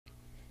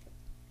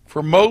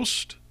for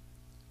most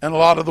and a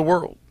lot of the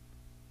world.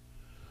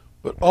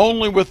 But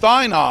only with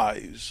thine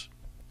eyes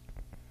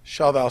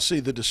shalt thou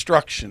see the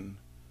destruction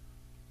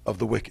of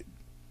the wicked.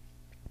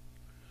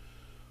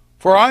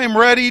 For I am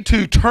ready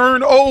to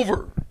turn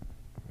over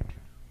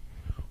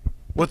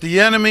what the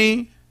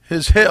enemy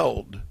has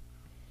held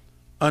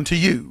unto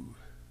you,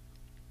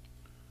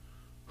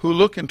 who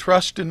look and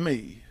trust in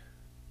me.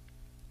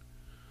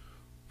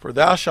 For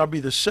thou shalt be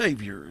the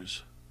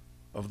saviors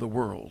of the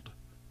world,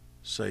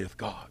 saith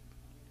God.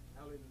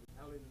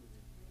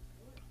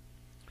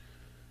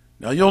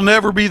 Now, you'll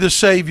never be the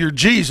Savior.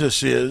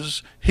 Jesus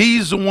is.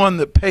 He's the one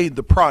that paid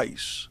the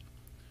price.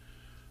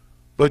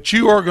 But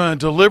you are going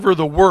to deliver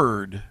the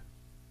word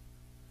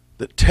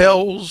that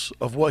tells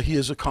of what he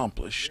has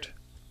accomplished.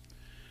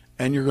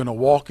 And you're going to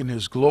walk in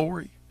his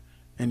glory,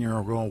 and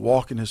you're going to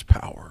walk in his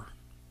power.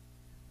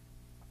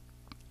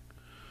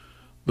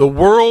 The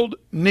world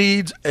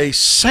needs a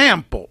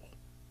sample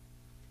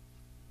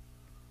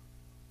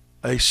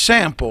of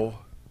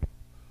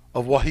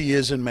what he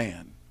is in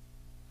man.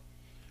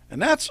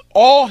 And that's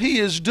all he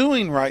is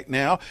doing right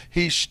now.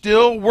 He's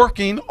still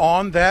working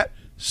on that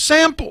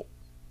sample.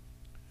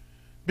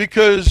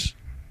 Because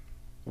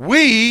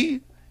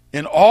we,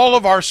 in all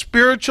of our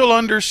spiritual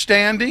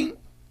understanding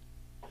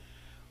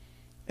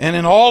and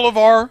in all of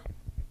our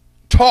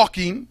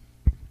talking,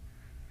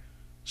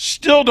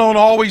 still don't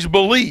always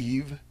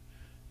believe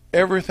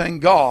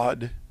everything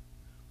God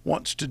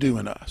wants to do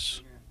in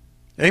us.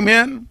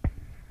 Amen?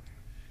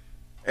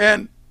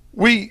 And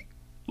we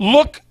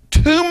look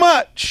too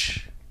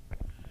much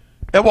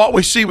at what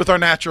we see with our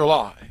natural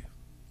eye.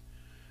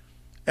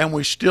 And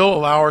we still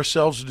allow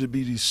ourselves to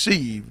be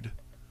deceived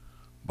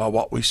by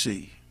what we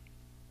see.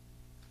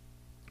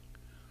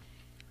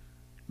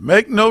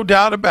 Make no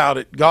doubt about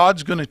it,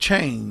 God's going to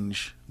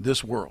change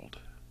this world.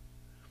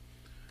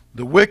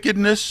 The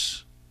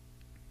wickedness,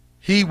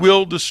 he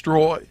will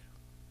destroy.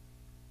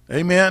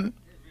 Amen?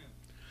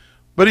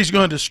 But he's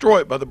going to destroy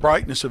it by the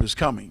brightness of his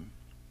coming.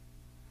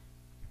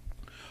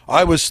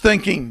 I was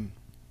thinking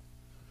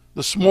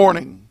this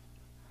morning,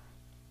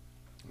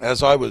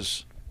 as I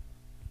was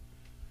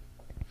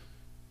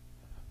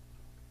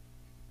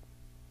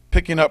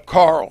picking up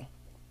Carl,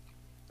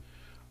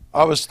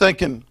 I was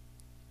thinking,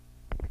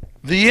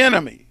 the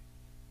enemy,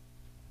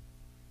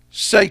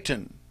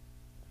 Satan,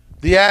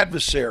 the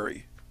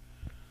adversary,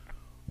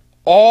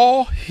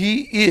 all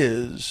he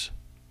is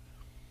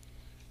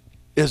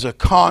a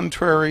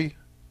contrary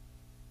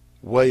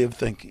way of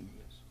thinking.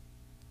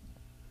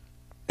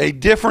 A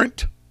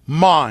different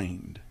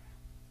mind.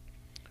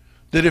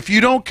 That if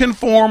you don't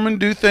conform and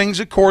do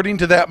things according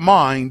to that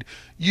mind,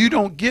 you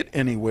don't get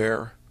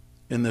anywhere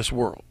in this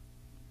world.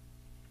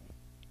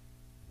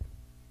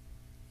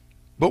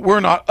 But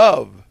we're not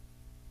of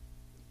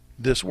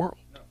this world.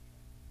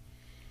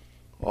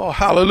 Oh,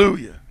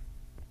 hallelujah.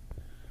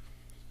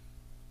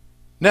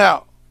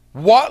 Now,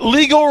 what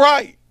legal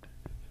right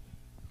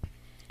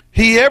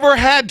he ever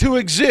had to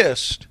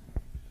exist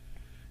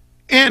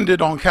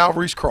ended on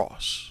Calvary's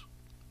cross.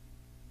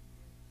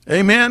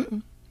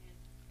 Amen?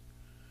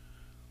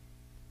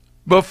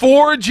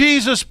 Before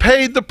Jesus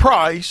paid the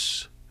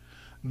price,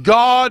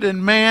 God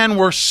and man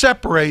were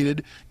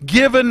separated,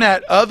 given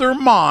that other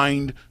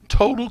mind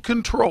total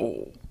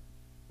control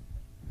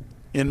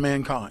in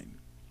mankind.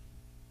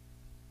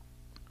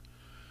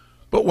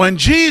 But when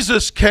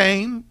Jesus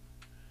came,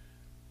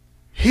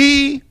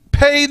 he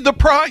paid the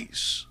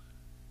price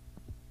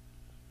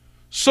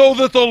so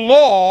that the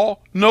law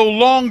no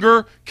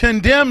longer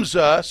condemns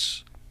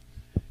us.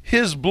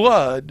 His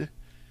blood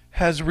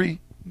has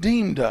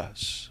redeemed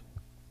us,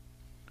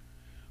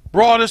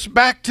 brought us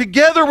back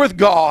together with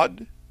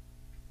God,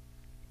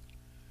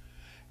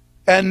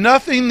 and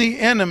nothing the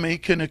enemy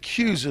can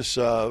accuse us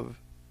of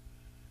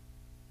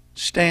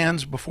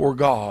stands before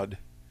God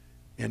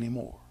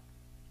anymore.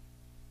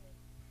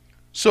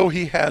 So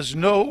he has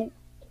no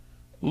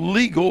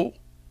legal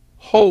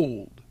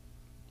hold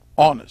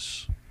on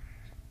us.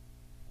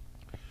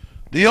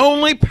 The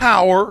only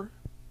power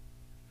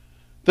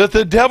that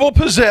the devil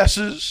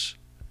possesses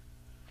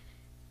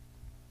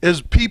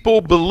is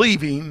people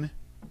believing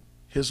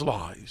his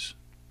lies.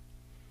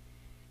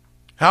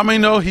 How many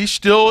know he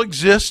still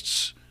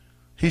exists?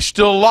 He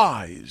still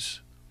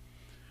lies.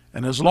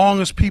 And as long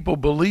as people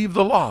believe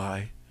the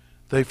lie,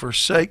 they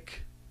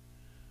forsake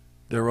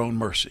their own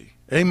mercy.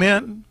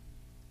 Amen?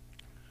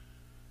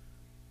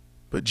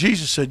 But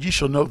Jesus said, "Ye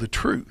shall know the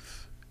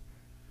truth,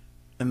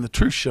 and the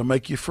truth shall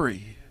make you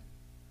free."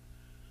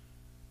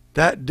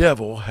 That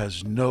devil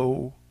has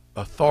no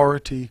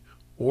authority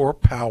or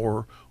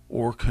power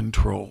or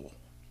control.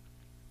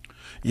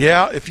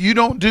 Yeah, if you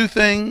don't do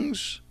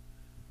things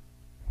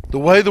the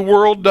way the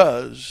world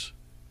does,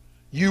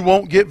 you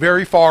won't get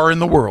very far in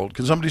the world.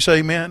 Can somebody say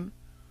amen?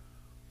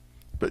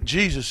 But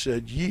Jesus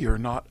said, "Ye are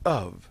not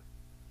of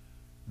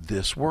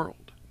this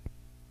world."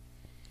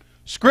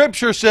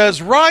 Scripture says,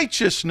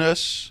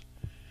 "Righteousness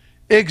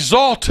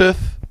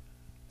exalteth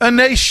a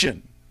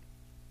nation."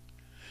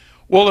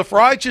 Well, if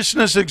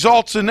righteousness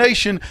exalts a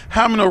nation,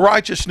 how many know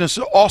righteousness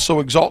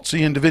also exalts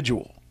the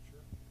individual?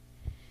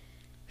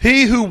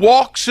 he who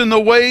walks in the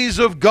ways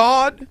of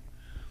God,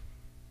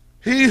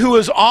 he who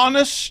is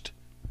honest,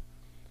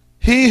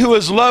 he who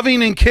is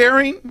loving and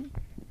caring,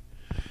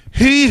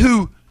 he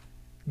who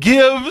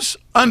gives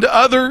unto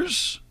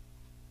others.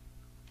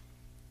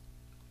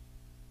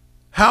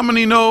 How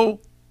many know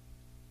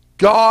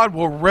God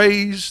will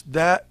raise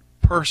that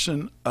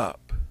person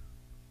up?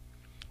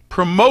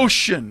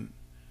 Promotion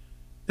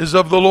is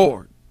of the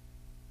Lord.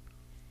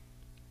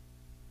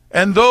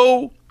 And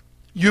though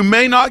you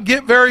may not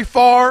get very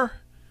far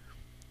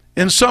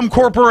in some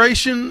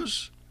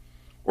corporations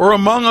or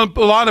among a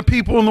lot of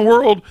people in the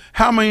world,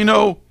 how many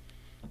know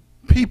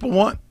people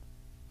want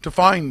to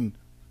find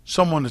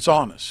someone that's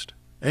honest?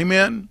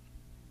 Amen?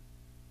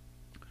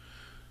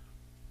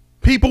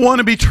 People want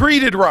to be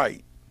treated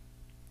right.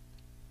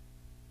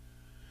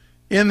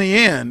 In the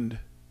end,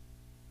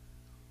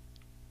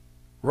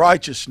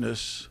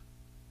 righteousness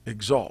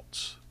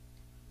exalts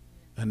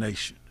a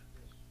nation.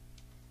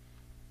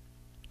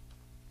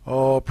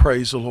 Oh,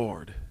 praise the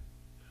Lord.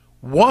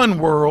 One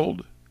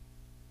world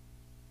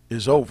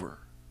is over,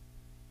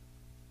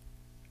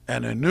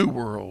 and a new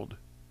world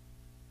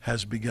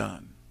has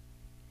begun.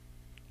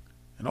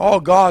 And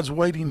all God's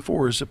waiting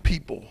for is a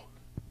people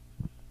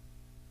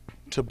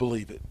to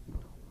believe it,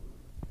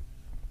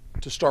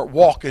 to start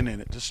walking in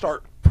it, to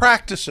start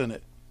practicing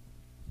it.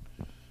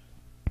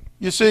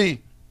 You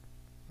see,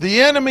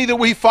 the enemy that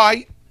we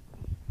fight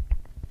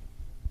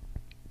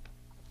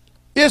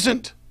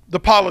isn't the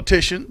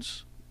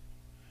politicians,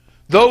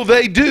 though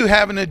they do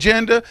have an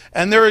agenda,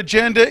 and their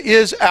agenda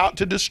is out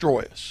to destroy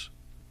us.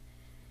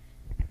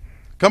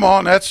 Come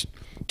on, that's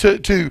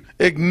to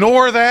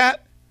ignore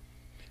that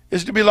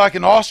is to be like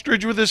an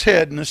ostrich with his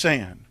head in the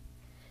sand.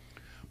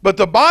 But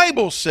the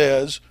Bible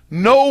says,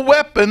 no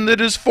weapon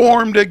that is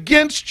formed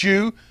against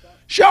you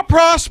shall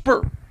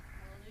prosper.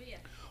 Hallelujah.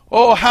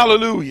 Oh,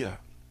 hallelujah.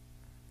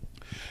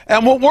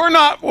 And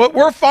what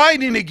we're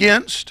fighting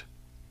against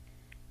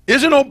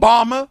isn't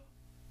Obama.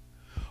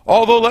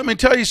 Although, let me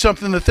tell you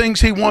something, the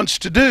things he wants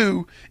to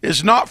do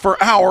is not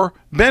for our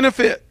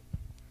benefit.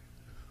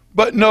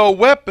 But no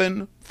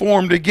weapon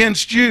formed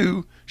against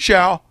you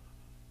shall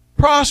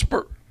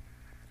prosper.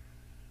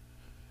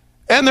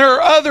 And there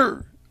are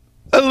other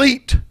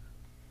elite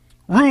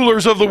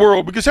rulers of the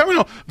world, because how many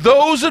know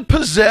those that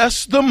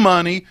possess the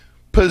money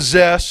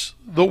possess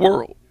the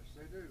world?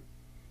 Yes, they do.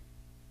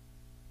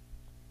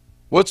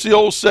 What's the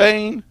old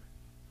saying?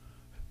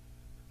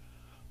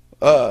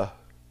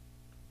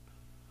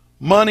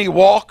 Money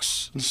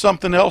walks and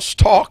something else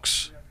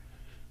talks.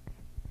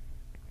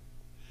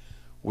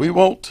 We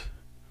won't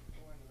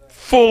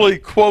fully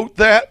quote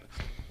that.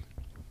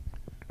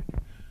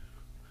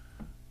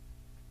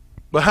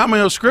 But how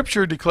many of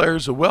Scripture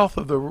declares the wealth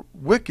of the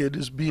wicked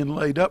is being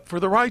laid up for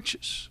the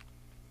righteous?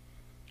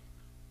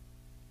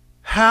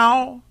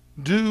 How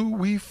do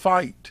we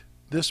fight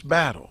this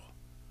battle?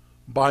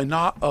 By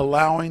not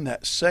allowing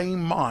that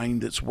same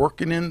mind that's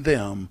working in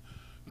them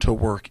to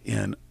work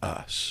in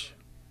us.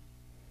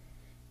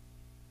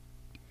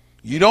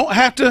 You don't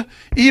have to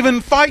even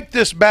fight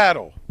this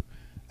battle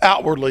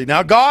outwardly.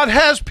 Now, God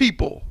has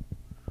people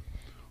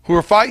who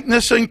are fighting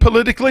this thing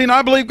politically, and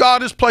I believe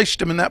God has placed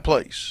them in that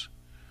place,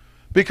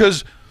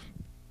 because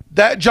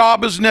that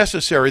job is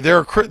necessary.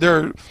 There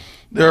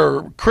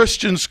are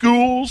Christian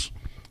schools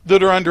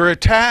that are under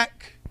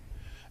attack,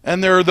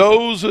 and there are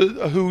those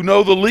who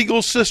know the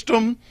legal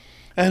system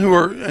and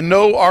who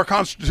know our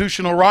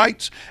constitutional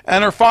rights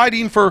and are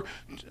fighting for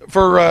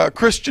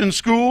Christian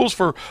schools,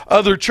 for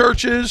other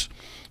churches,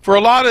 for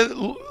a lot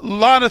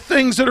of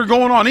things that are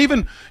going on.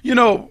 Even,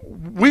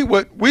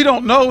 what we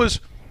don't know is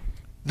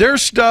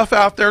there's stuff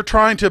out there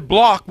trying to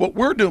block what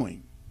we're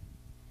doing.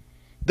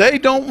 They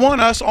don't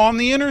want us on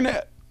the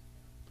internet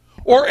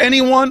or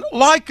anyone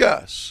like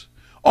us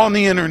on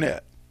the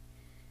internet.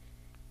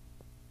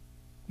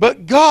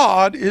 But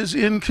God is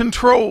in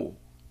control.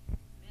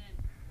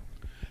 Amen.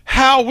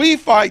 How we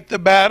fight the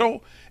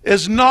battle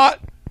is not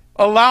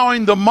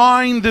allowing the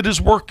mind that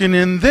is working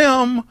in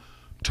them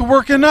to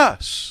work in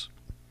us.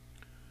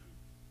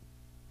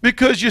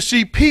 Because you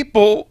see,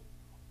 people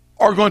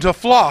are going to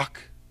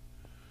flock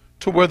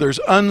to where there's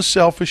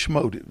unselfish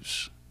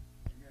motives.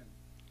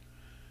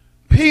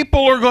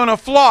 People are going to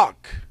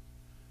flock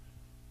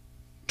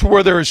to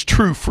where there is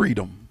true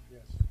freedom.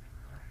 Yes.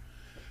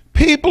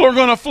 People are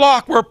going to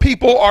flock where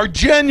people are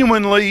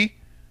genuinely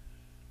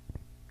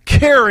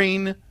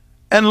caring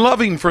and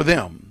loving for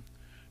them.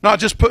 Not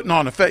just putting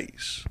on a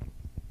face.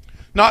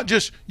 Not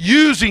just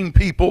using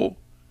people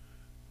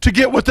to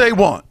get what they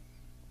want.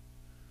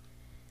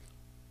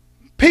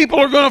 People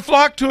are going to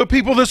flock to a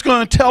people that's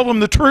going to tell them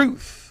the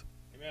truth.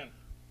 Amen.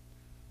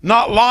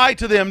 Not lie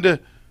to them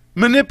to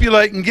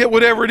manipulate and get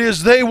whatever it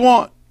is they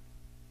want.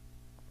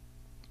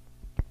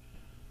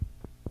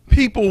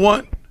 People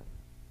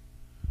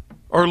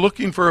are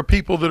looking for a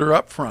people that are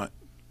up front,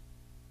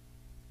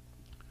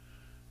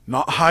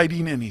 not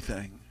hiding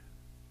anything.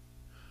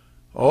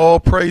 Oh,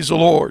 praise the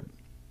Lord.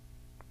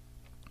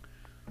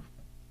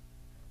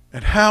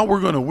 And how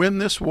we're going to win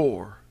this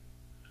war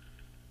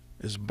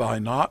is by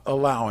not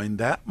allowing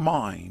that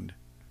mind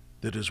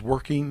that is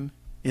working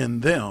in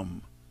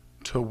them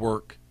to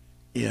work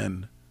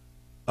in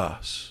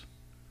us.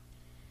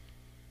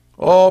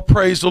 Oh,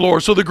 praise the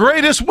Lord. So the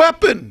greatest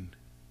weapon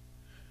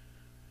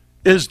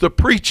is the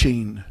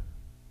preaching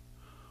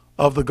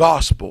of the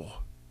gospel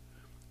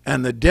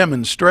and the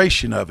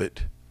demonstration of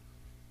it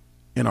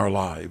in our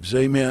lives.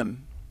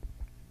 Amen.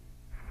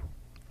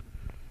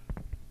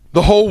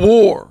 The whole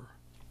war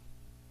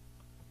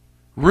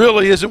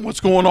really isn't what's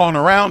going on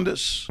around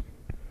us.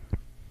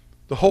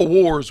 The whole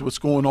war is what's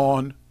going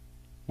on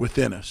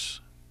within us.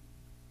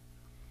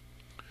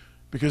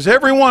 Because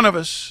every one of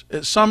us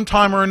at some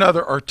time or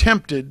another are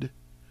tempted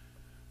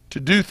to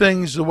do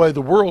things the way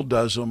the world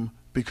does them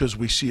because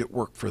we see it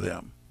work for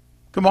them.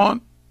 Come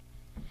on.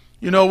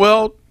 You know,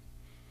 well,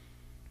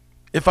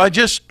 if I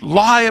just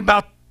lie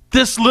about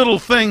this little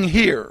thing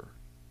here,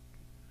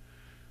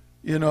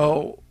 you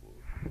know,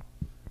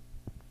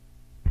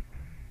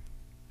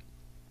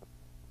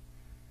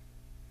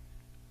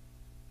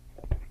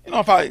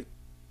 if I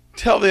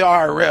tell the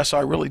IRS I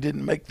really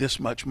didn't make this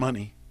much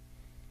money,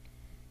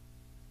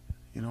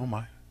 you know,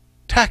 my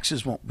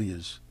taxes won't be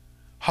as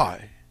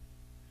high.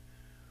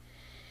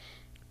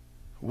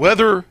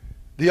 Whether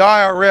the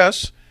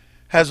IRS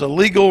has a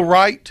legal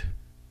right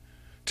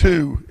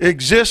to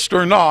exist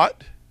or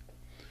not,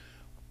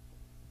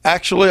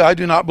 actually, I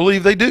do not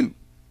believe they do.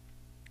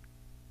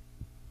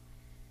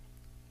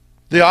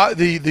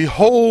 The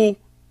whole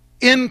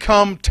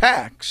income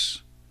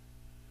tax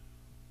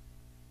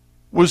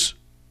was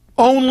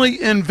only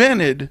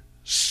invented,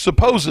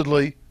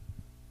 supposedly,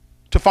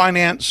 to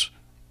finance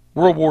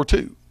World War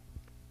II.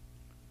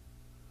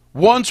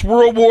 Once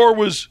World War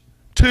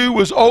II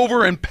was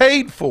over and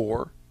paid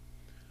for,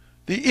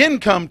 the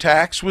income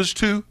tax was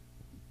to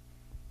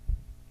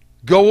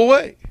go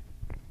away.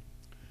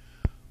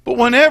 But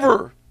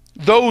whenever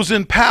those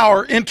in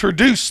power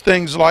introduce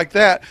things like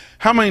that,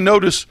 how many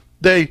notice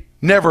they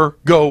never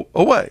go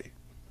away?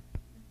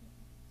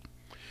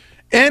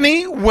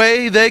 Any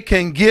way they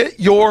can get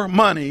your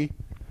money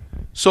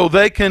so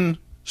they can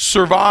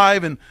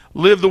survive and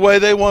live the way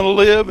they want to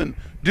live and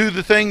do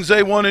the things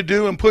they want to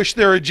do and push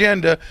their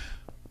agenda,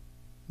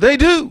 they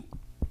do.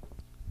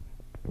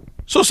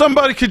 So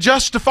somebody could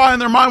justify in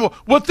their mind, well,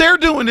 what they're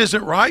doing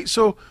isn't right,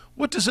 so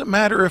what does it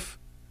matter if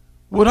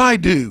what I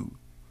do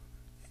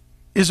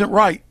isn't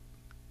right?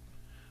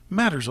 It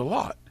matters a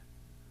lot.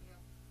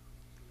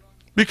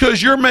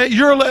 Because you're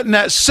letting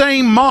that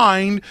same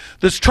mind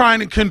that's trying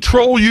to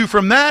control you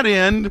from that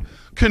end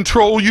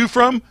control you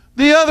from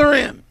the other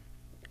end.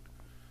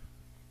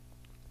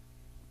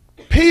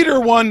 Peter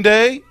one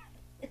day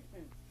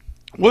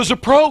was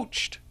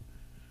approached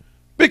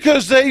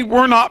because they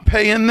were not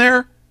paying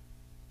their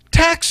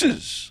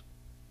taxes.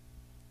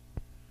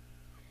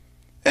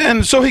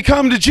 And so he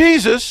come to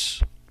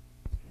Jesus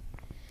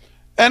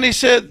and he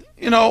said,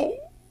 you know,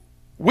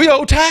 we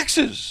owe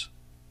taxes.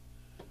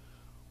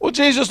 Well,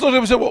 Jesus looked at him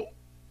and said, well,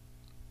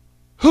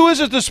 who is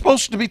it that's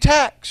supposed to be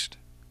taxed?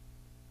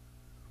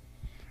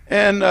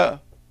 And,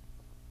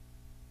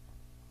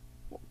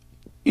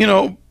 you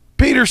know,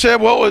 Peter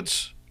said, well,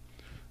 it's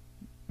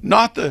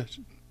not the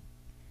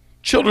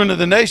children of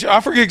the nation. I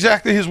forget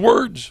exactly his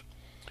words.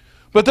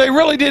 But they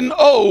really didn't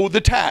owe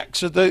the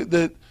tax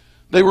that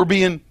they were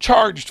being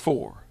charged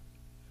for.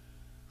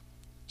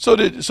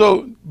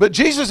 But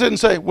Jesus didn't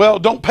say, well,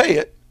 don't pay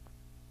it.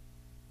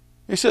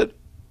 He said,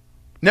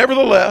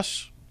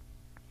 nevertheless,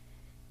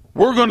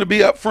 we're going to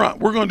be up front.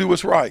 We're going to do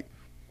what's right.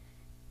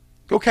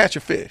 Go catch a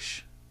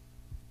fish.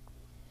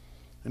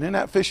 And in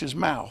that fish's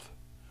mouth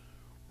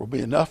will be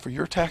enough for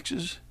your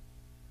taxes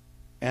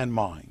and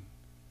mine.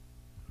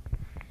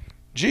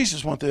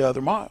 Jesus went the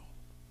other mile.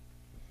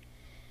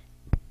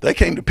 They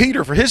came to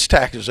Peter for his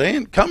taxes. They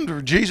didn't come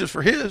to Jesus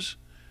for his.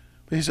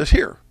 But he says,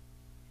 here,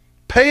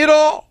 pay it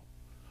all.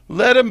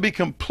 Let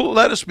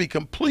us be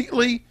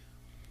completely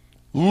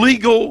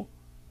legal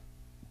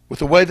with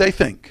the way they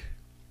think.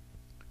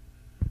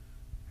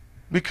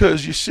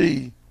 Because you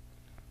see,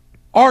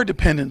 our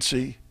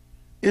dependency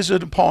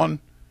isn't upon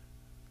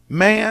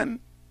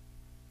man.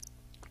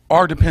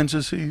 Our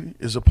dependency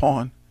is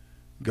upon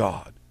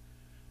God.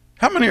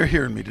 How many are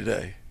hearing me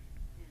today?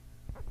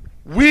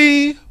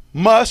 We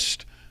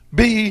must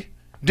be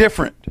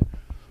different.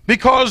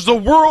 Because the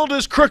world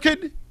is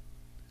crooked,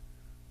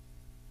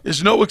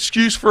 is no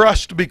excuse for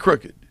us to be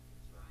crooked.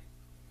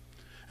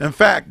 In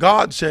fact,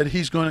 God said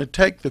he's going to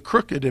take the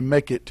crooked and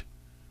make it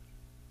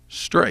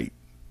straight.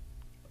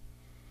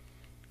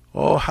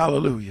 Oh,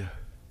 hallelujah.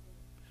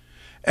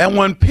 And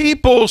when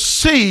people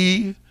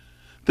see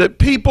that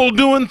people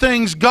doing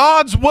things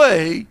God's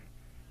way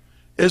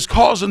is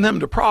causing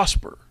them to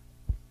prosper,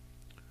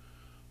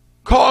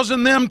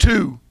 causing them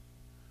to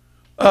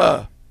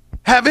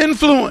have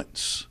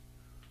influence,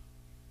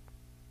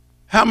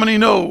 how many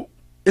know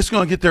it's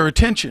going to get their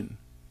attention?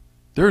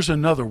 There's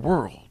another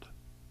world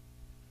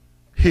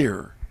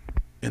here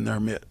in their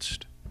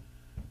midst.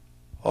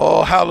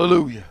 Oh,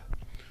 hallelujah.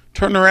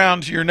 Turn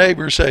around to your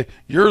neighbor and say,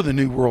 you're the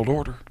new world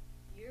order.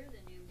 You're the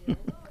new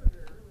world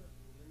order.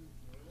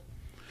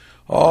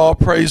 Oh,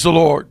 praise the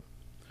Lord.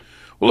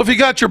 Well, if you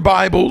got your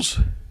Bibles,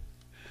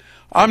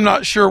 I'm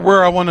not sure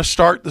where I want to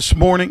start this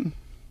morning.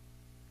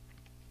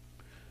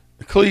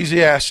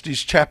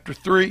 Ecclesiastes chapter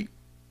 3.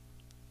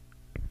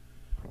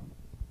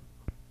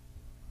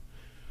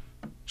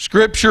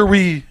 Scripture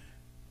we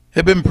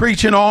have been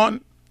preaching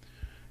on,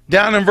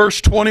 down in verse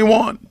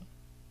 21.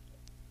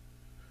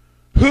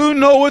 Who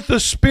knoweth the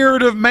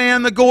spirit of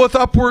man that goeth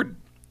upward,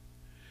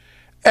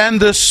 and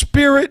the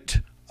spirit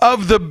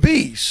of the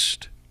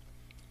beast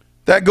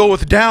that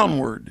goeth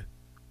downward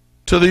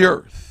to the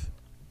earth?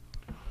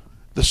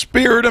 The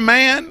spirit of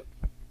man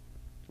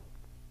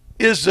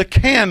is the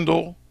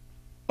candle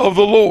of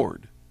the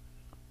Lord,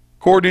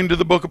 according to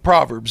the book of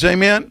Proverbs.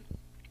 Amen?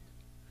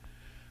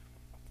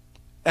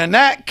 And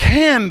that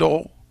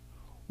candle,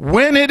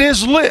 when it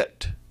is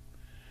lit,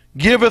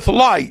 giveth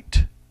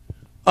light,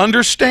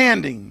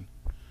 understanding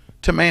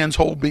to man's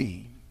whole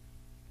being.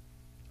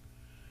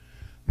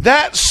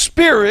 That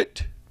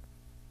spirit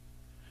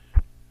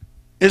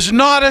is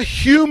not a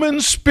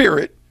human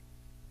spirit.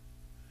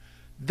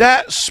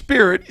 That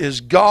spirit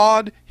is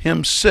God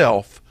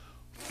Himself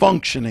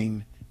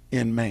functioning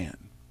in man.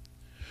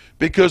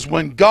 Because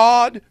when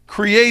God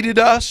created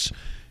us,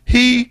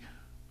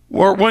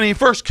 when He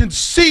first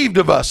conceived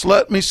of us,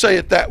 let me say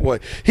it that way,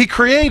 He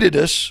created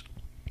us,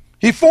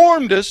 He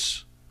formed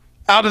us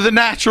out of the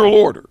natural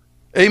order.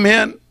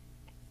 Amen?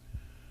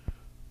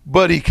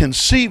 But He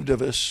conceived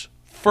of us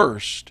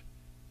first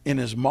in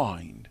His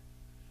mind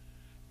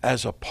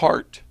as a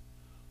part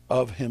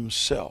of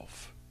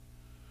Himself,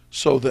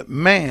 so that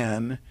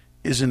man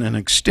is an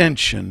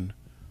extension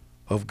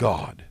of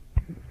God.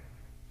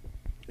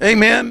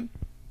 Amen?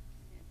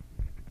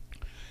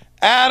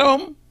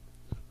 Adam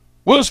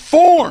was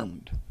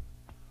formed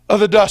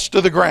of the dust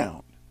of the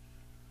ground.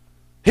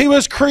 He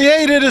was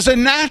created as a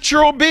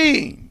natural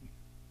being.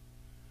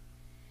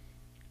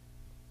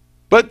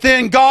 But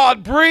then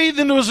God breathed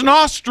into his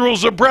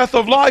nostrils a breath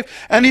of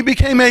life, and he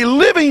became a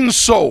living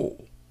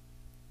soul.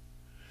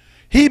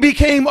 He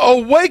became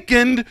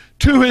awakened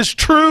to his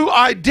true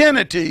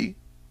identity,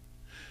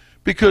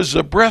 because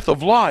the breath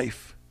of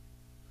life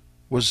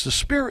was the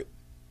Spirit.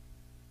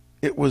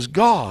 It was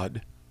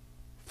God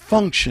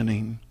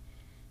functioning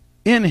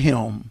in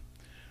him.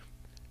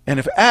 And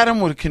if Adam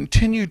would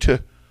continue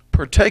to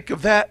partake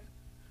of that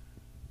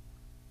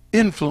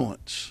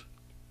influence,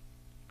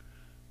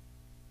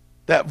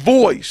 that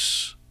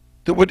voice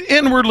that would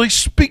inwardly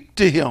speak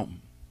to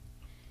him,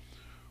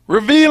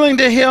 revealing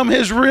to him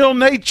his real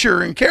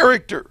nature and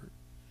character,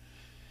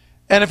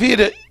 and if he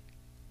had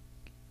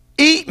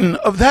eaten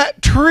of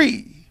that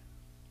tree,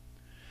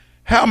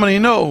 how many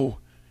know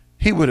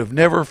he would have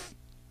never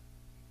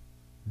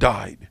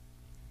died?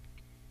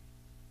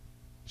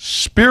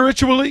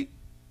 Spiritually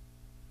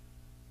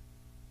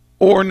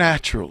or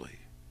naturally.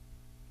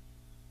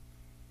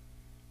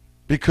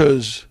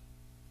 Because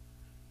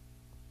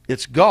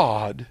it's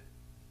God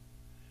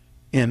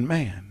in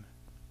man.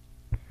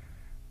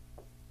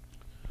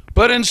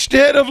 But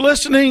instead of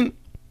listening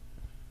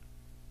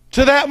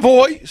to that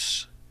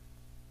voice,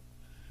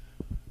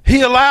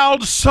 he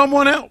allowed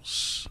someone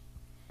else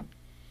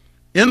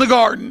in the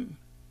garden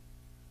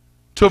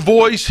to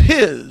voice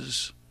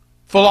his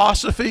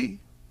philosophy,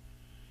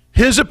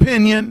 his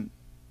opinion,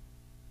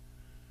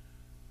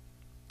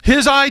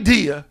 his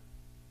idea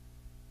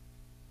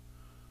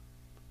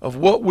of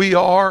what we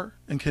are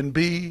and can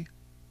be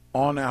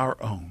on our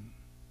own.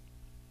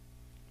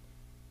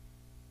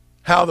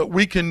 How that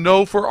we can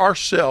know for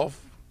ourselves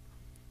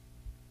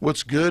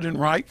what's good and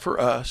right for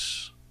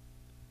us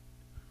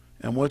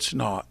and what's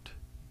not.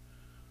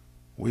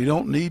 We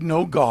don't need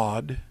no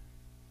God.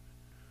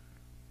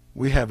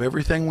 We have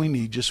everything we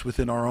need just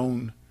within our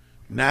own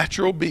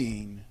natural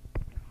being.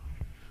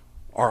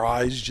 Our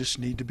eyes just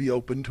need to be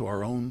open to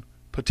our own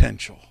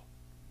potential.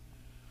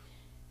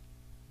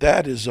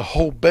 That is the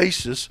whole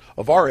basis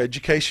of our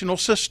educational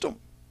system.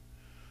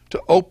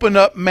 To open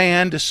up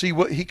man to see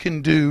what he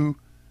can do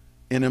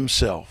in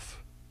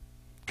himself.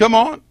 Come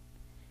on.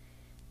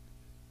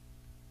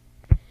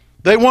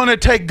 They want to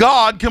take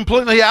God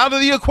completely out of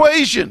the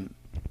equation.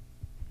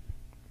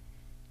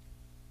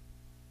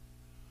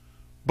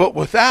 But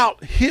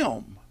without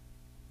Him,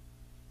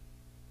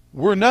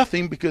 we're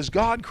nothing, because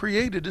God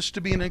created us to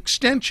be an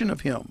extension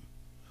of Him.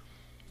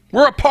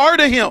 We're a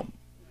part of Him.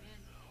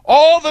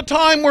 All the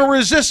time we're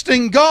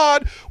resisting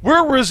God,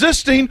 we're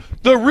resisting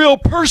the real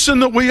person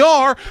that we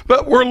are,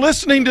 but we're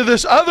listening to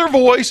this other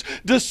voice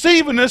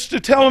deceiving us,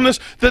 to telling us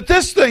that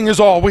this thing is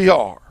all we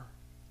are.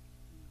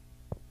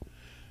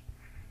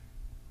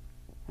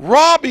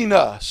 Robbing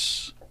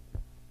us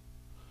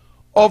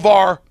of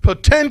our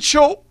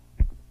potential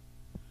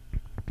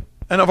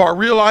and of our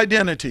real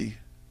identity.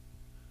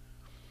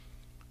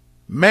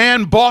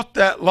 Man bought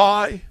that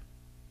lie,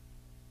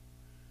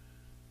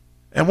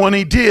 and when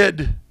he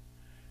did,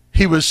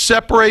 he was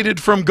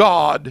separated from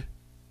God,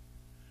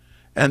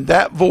 and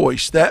that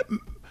voice that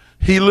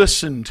he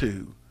listened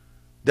to,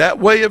 that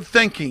way of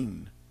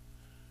thinking,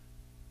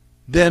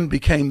 then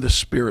became the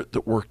spirit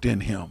that worked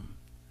in him.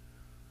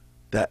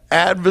 That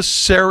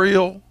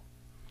adversarial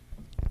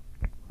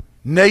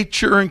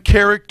nature and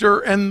character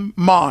and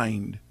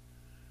mind,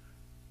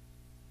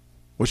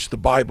 which the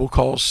Bible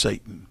calls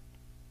Satan,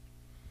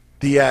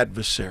 the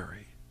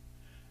adversary.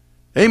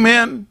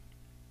 Amen.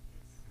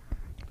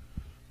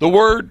 The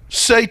word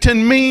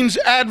Satan means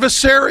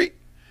adversary.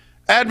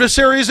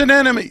 Adversary is an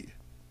enemy.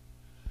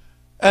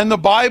 And the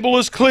Bible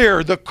is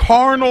clear. The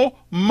carnal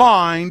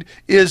mind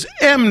is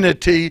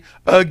enmity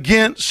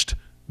against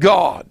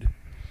God.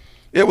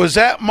 It was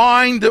that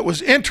mind that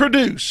was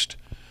introduced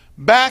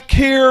back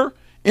here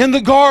in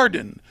the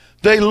garden.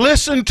 They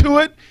listened to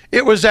it.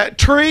 It was that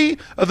tree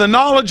of the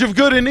knowledge of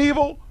good and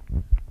evil.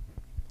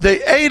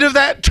 They ate of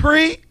that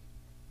tree,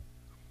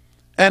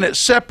 and it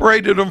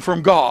separated them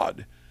from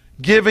God,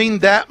 giving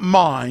that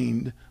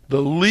mind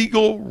the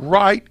legal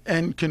right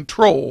and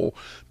control,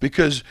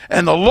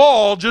 and the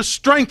law just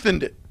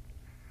strengthened it.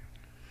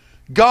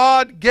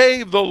 God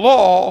gave the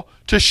law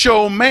to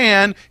show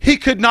man he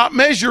could not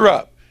measure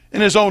up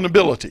in his own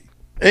ability.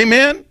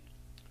 Amen?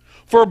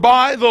 For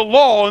by the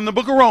law, in the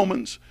book of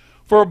Romans,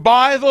 for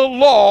by the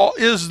law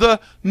is the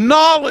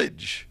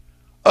knowledge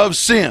of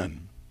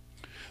sin.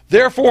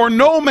 Therefore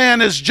no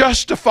man is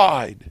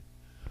justified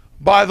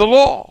by the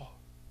law.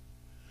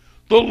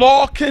 The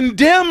law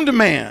condemned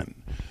man,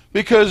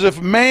 because if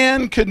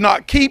man could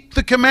not keep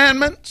the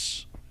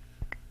commandments,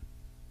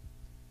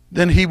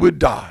 then he would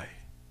die.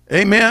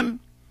 Amen?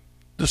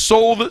 The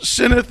soul that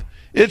sinneth,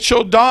 it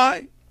shall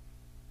die.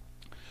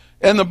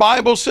 And the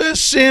Bible says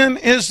sin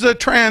is the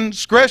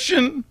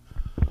transgression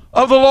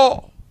of the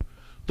law.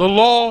 The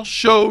law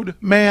showed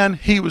man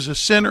he was a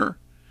sinner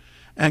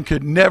and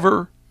could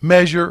never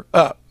measure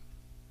up.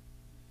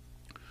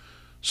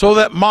 So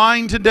that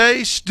mind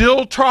today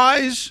still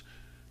tries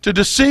to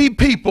deceive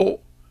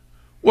people.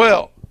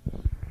 Well,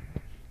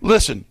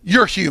 listen,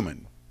 you're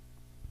human.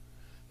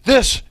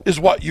 This is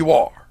what you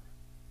are.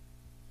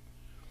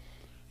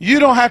 You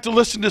don't have to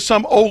listen to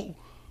some old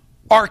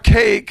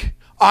archaic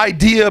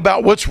idea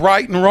about what's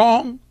right and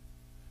wrong.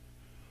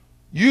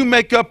 You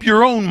make up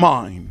your own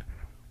mind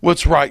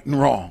what's right and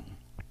wrong.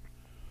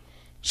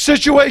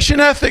 Situation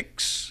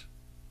ethics.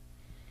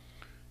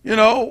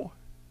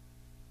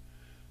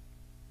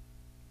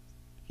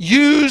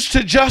 Used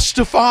to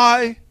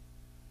justify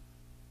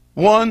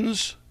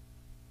one's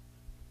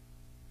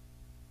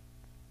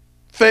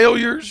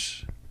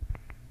failures,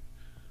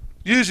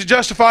 used to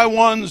justify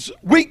one's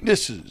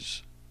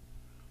weaknesses,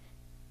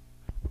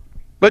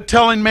 but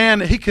telling man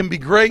that he can be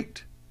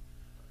great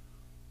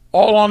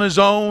all on his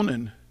own,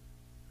 and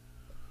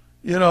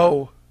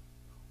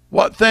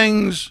what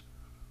things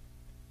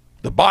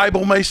the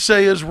Bible may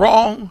say is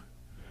wrong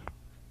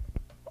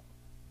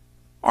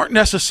aren't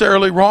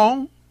necessarily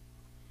wrong.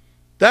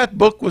 That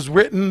book was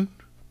written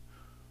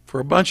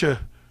for a bunch of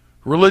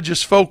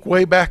religious folk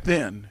way back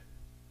then.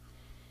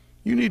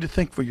 You need to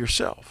think for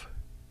yourself.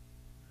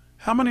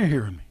 How many are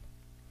hearing me?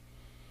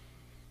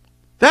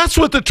 That's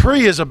what the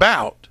tree is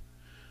about.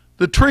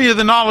 The tree of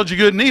the knowledge of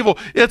good and evil.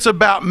 It's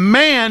about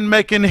man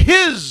making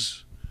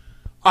his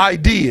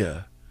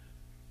idea.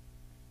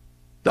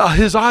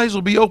 His eyes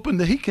will be open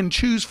that he can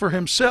choose for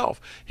himself.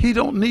 He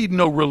don't need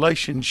no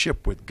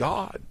relationship with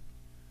God.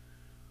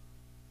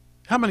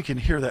 How many can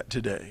hear that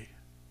today?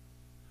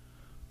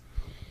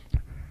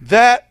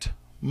 That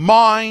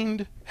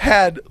mind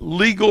had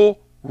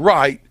legal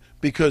right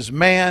because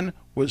man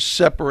was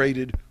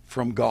separated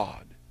from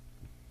God.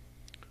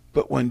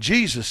 But when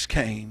Jesus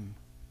came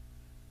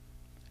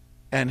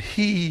and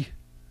he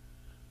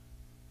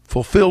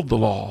fulfilled the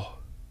law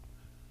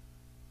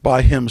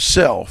by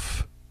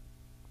himself,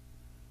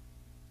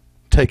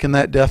 taking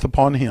that death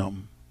upon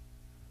him,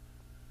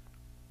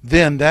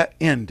 then that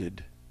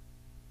ended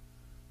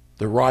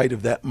the right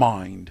of that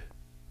mind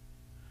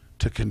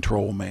to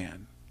control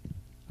man.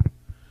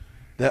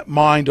 That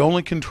mind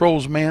only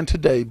controls man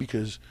today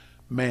because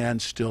man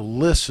still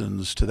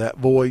listens to that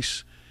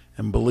voice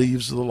and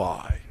believes the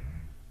lie.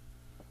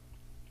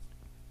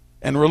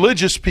 And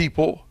religious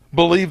people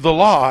believe the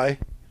lie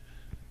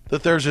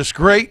that there's this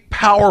great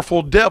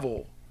powerful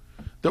devil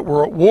that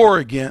we're at war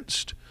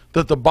against,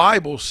 that the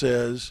Bible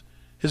says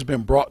has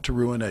been brought to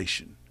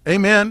ruination.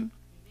 Amen?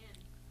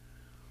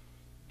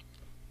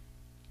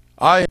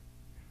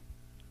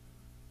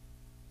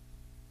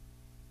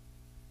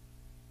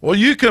 Well,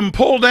 you can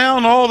pull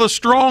down all the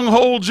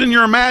strongholds in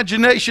your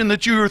imagination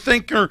that you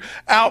think are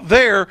out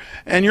there,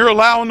 and you're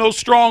allowing those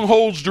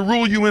strongholds to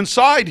rule you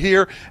inside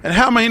here. And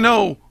how many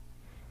know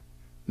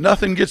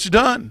nothing gets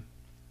done?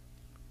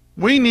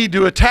 We need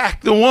to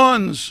attack the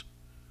ones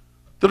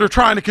that are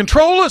trying to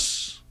control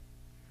us.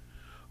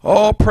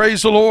 Oh,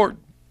 praise the Lord.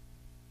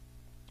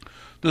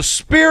 The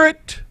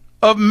spirit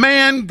of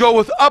man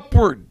goeth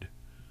upward,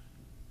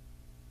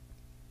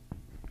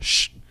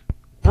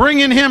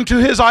 bringing him to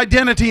his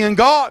identity in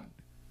God.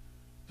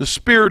 The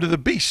spirit of the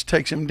beast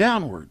takes him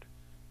downward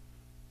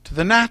to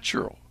the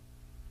natural,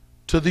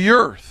 to the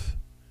earth,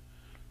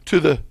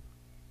 to the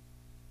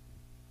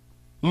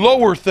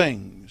lower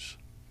things: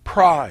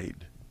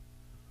 pride,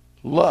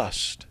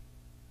 lust,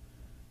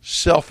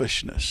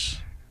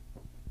 selfishness,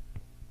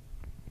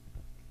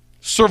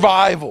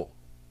 survival.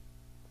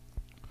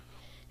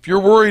 If you're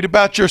worried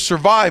about your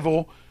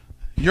survival,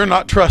 you're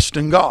not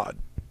trusting God.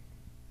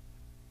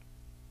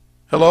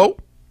 Hello?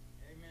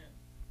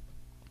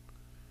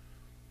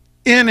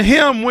 Amen. In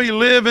Him we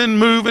live and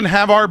move and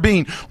have our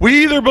being.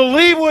 We either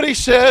believe what He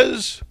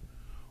says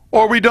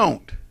or we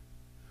don't.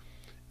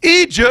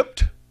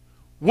 Egypt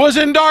was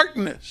in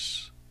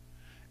darkness.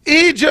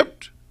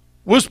 Egypt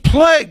was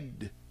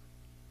plagued.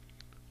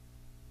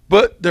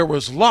 But there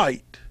was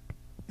light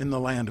in the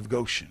land of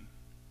Goshen.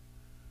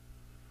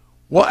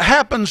 What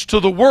happens to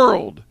the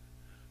world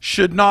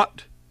should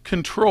not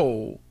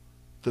control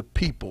the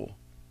people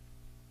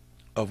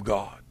of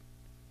God.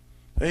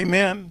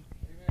 Amen.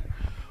 Amen.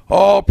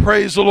 Oh,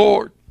 praise the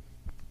Lord.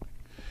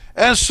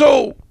 And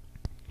so,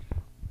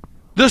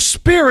 the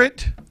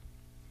spirit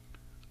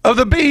of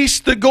the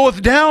beast that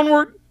goeth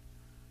downward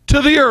to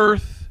the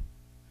earth,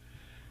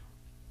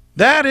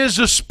 that is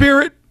the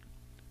spirit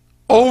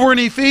over in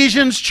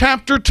Ephesians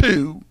chapter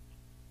 2,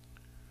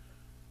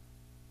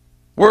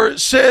 where it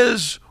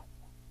says,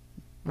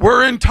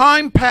 where in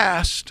time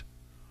past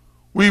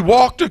we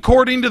walked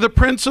according to the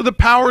prince of the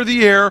power of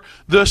the air,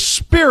 the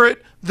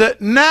spirit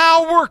that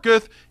now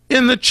worketh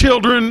in the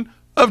children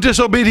of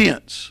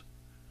disobedience.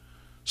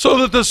 So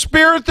that the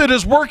spirit that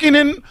is working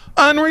in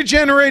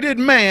unregenerated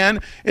man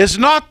is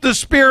not the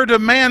spirit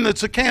of man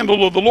that's a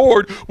candle of the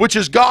Lord, which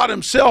is God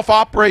Himself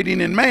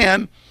operating in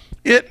man.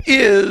 It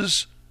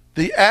is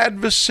the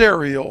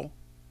adversarial,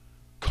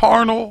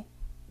 carnal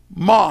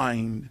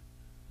mind,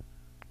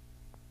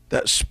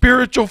 that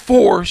spiritual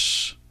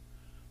force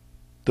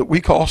that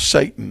we call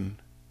Satan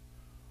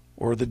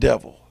or the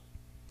devil,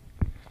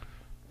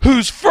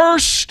 whose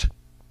first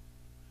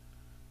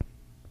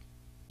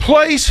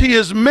place he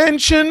is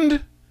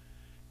mentioned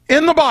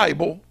in the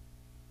Bible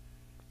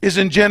is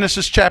in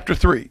Genesis chapter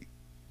 3.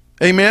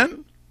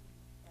 Amen?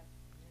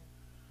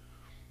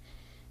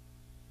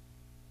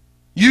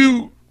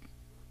 You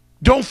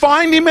don't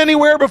find him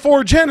anywhere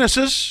before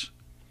Genesis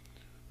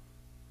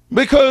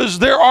because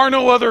there are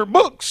no other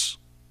books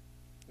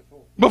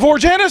before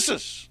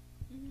Genesis.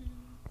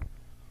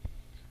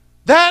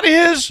 That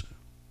is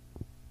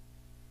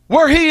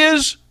where he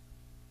is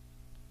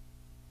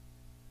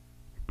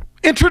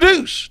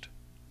introduced.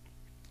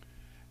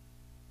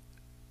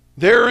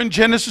 There in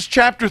Genesis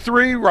chapter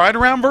 3, right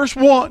around verse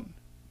 1.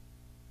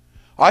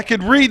 I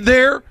could read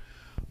there,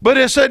 but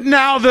it said,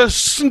 now the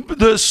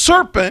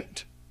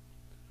serpent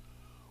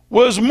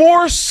was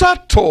more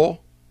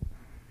subtle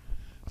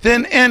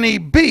than any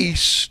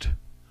beast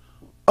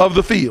of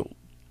the field.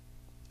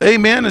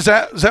 Amen. Is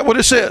that what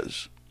it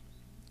says?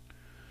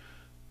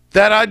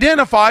 That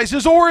identifies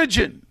his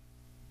origin.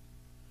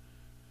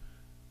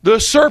 The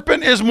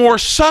serpent is more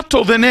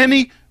subtle than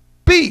any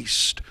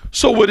beast.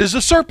 So what is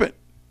a serpent?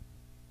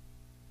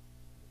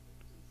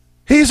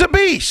 He's a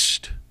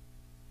beast.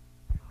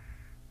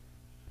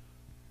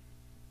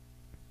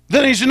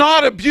 Then he's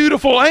not a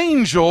beautiful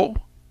angel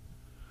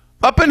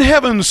up in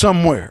heaven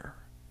somewhere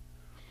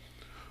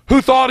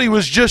who thought he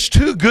was just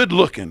too good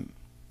looking.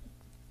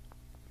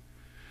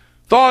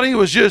 Thought he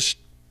was just,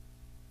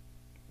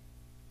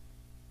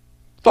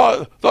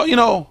 thought, you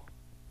know,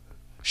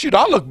 shoot,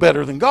 I look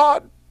better than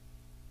God.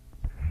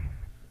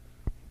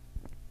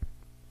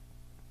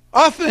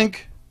 I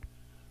think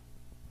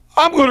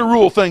I'm going to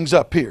rule things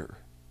up here.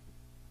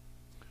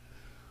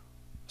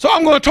 So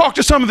I'm going to talk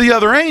to some of the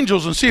other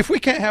angels and see if we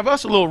can't have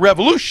us a little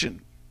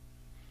revolution.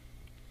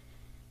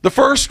 The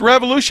first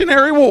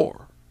Revolutionary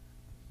War.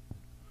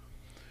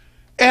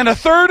 And a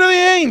third of the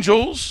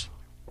angels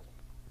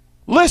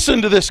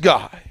listened to this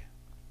guy.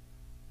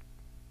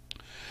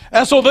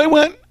 And so they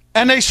went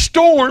and they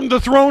stormed the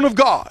throne of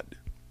God.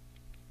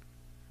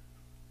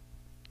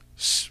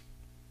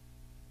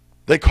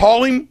 They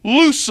call him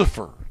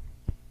Lucifer.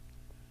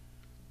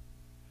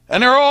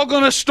 And they're all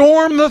going to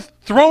storm the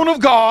throne of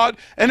God,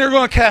 and they're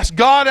going to cast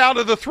God out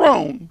of the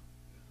throne.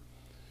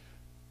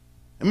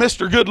 And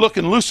Mr.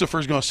 Good-looking Lucifer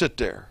is going to sit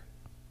there.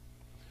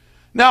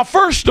 Now,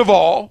 first of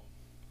all,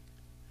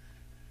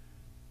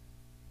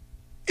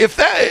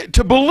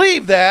 to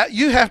believe that,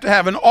 you have to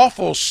have an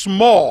awful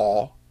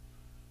small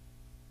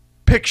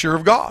picture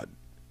of God.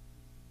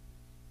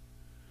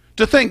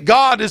 To think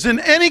God is in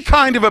any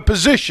kind of a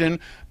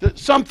position that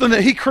something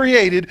that He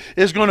created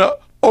is going to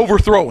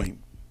overthrow Him.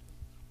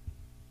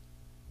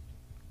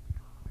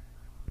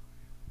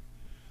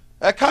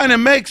 That kind of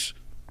makes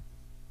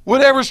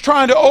whatever's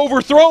trying to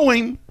overthrow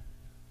Him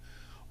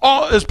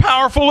as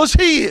powerful as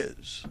He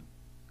is.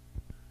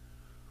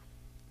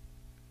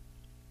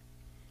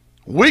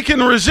 We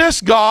can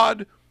resist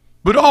God,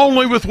 but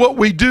only with what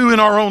we do in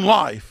our own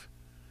life.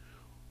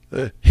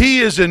 He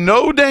is in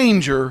no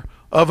danger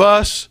of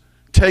us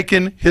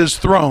taking His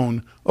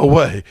throne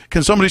away.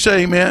 Can somebody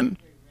say amen?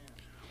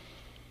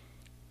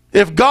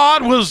 If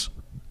God was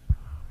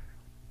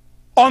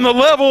on the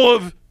level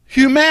of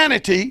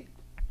humanity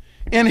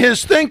in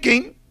His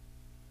thinking,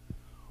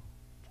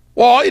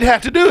 well, all He'd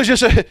have to do is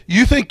just say,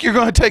 you think you're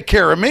going to take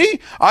care of me?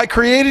 I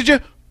created you.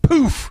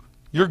 Poof,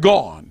 you're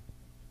gone.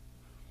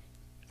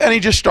 And He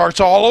just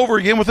starts all over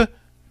again with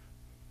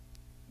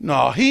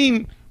no,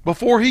 He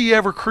before he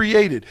ever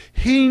created,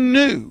 he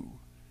knew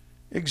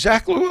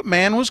exactly what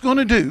man was going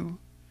to do,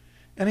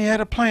 and he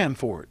had a plan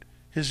for it.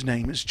 His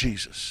name is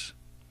Jesus.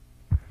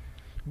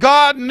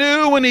 God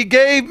knew when he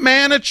gave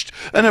man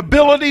an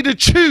ability to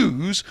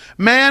choose,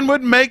 man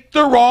would make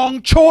the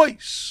wrong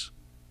choice.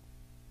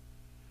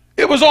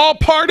 It was all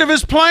part of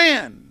his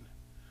plan.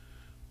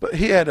 But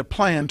he had a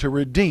plan to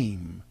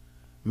redeem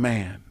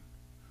man.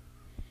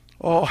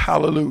 Oh,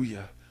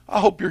 hallelujah. I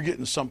hope you're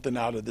getting something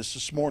out of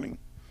this morning.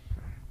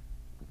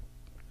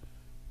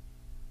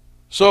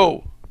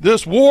 So,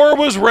 this war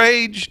was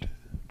waged,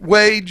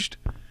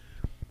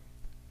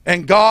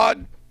 and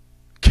God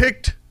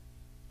kicked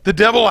the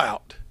devil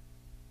out.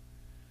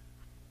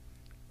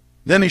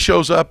 Then he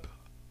shows up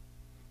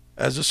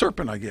as a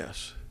serpent, I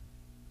guess.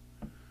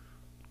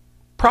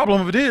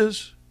 Problem of it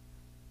is,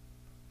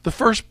 the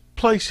first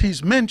place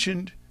he's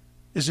mentioned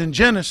is in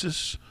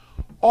Genesis.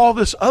 All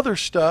this other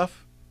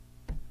stuff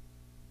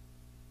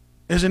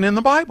isn't in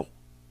the Bible.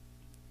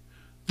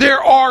 There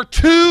are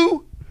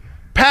two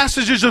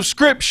passages of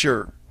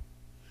Scripture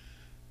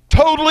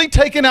totally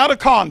taken out of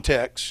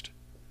context,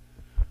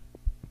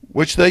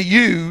 which they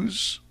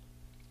use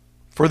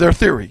for their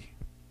theory.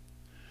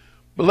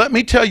 But let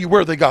me tell you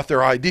where they got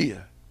their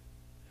idea.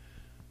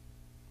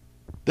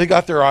 They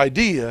got their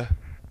idea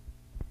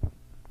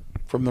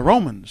from the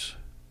Romans,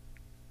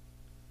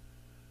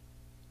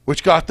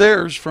 which got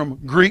theirs from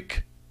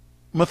Greek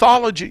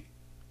mythology.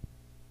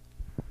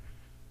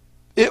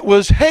 It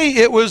was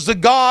the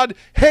god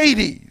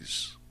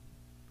Hades,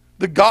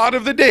 the god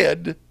of the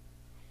dead,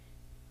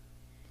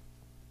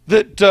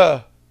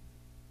 that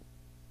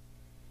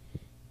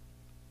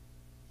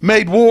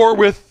made war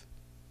with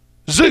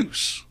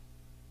Zeus,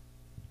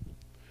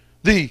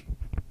 the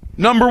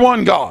number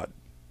one god.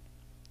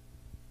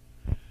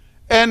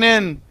 And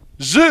then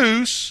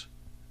Zeus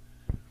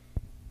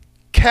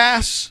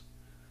casts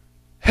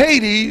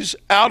Hades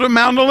out of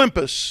Mount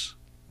Olympus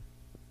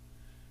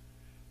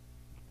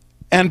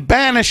and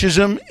banishes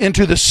him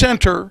into the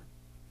center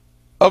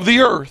of the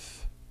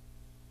earth.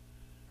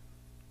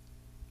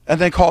 And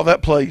they call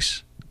that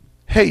place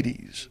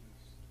Hades.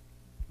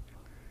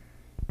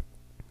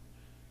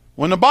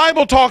 When the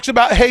Bible talks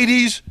about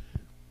Hades,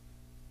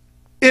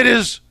 it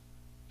is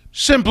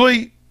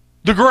simply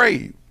the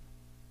grave.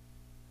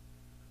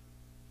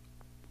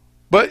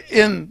 But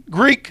in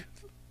Greek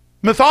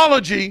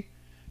mythology,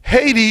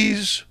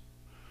 Hades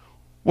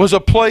was a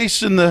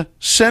place in the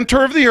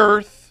center of the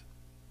earth.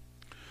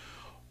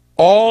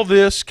 All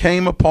this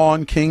came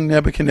upon King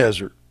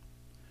Nebuchadnezzar.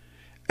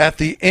 At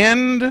the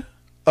end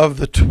of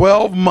the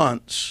 12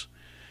 months,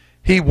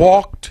 he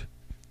walked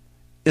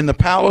in the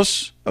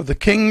palace of the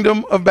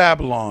kingdom of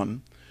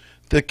Babylon.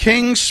 The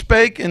king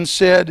spake and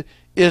said,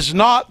 "Is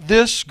not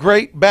this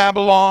great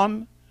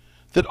Babylon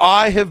that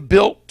I have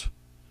built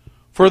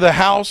for the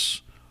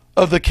house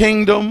of the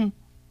kingdom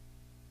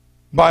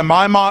by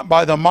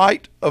the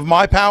might of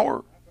my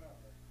power,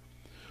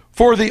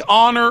 for the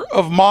honor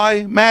of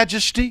my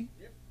majesty?"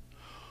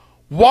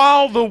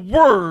 While the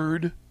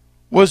word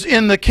was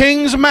in the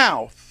king's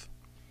mouth,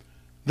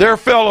 there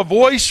fell a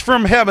voice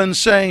from heaven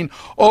saying,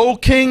 "O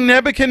King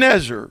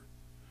Nebuchadnezzar,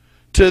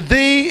 to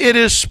thee it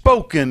is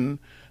spoken,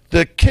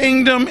 the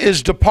kingdom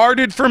is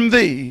departed from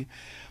thee,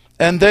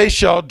 and they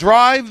shall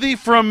drive thee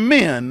from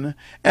men,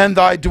 and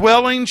thy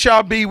dwelling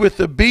shall be with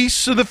the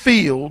beasts of the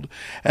field,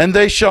 and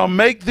they shall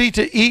make thee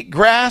to eat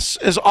grass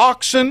as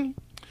oxen,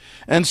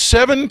 and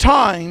 7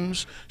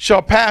 times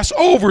shall pass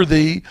over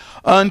thee,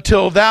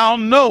 until thou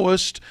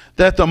knowest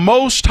that the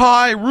Most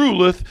High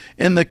ruleth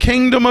in the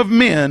kingdom of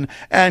men,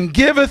 and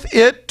giveth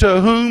it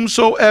to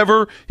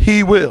whomsoever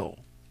he will."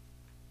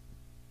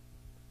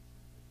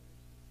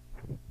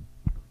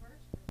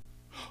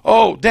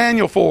 Oh,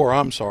 Daniel 4,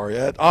 I'm sorry.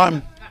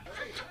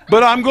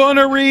 But I'm going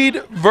to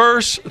read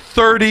verse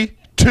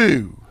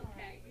 32.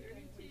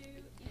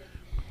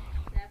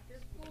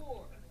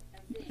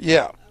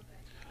 Yeah.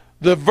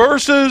 The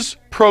verses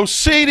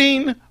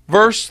preceding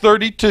verse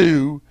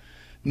 32,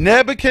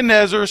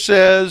 Nebuchadnezzar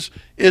says,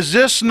 "Is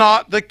this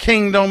not the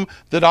kingdom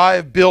that I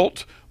have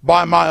built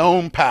by my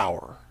own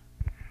power?"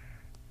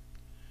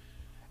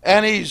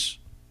 And he's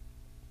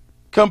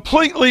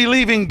completely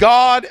leaving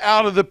God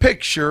out of the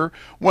picture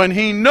when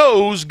he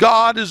knows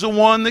God is the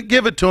one that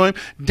gave it to him.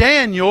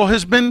 Daniel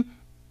has been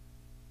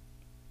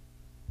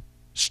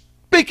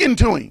speaking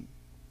to him.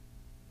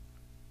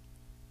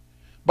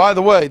 By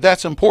the way,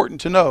 that's important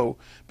to know,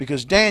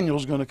 because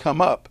Daniel's going to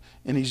come up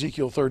in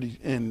Ezekiel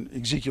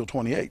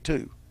 28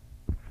 too.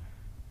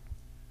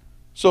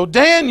 So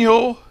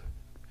Daniel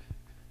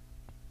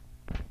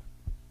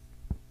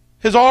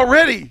has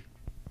already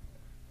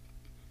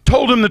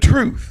told him the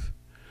truth.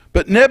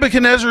 But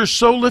Nebuchadnezzar is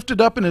so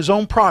lifted up in his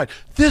own pride.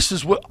 This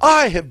is what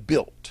I have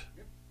built.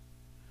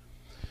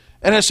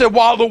 And it said,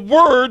 while the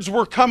words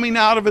were coming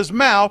out of his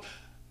mouth,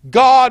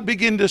 God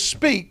began to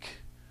speak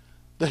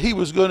that he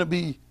was going to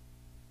be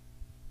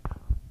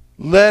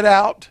let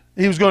out.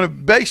 He was going to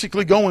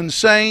basically go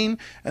insane,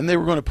 and they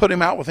were going to put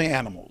him out with the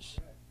animals.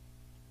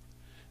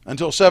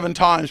 until 7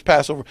 times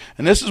pass over.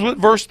 And this is what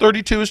verse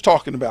 32 is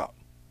talking about.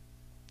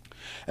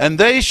 And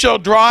they shall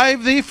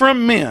drive thee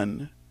from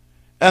men,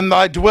 and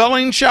thy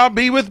dwelling shall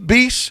be with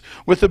beasts,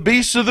 with the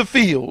beasts of the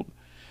field.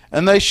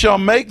 And they shall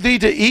make thee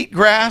to eat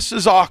grass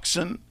as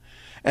oxen,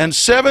 and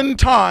 7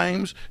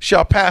 times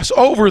shall pass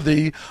over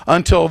thee,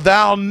 until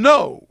thou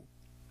know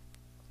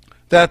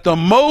that the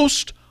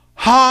Most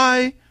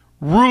High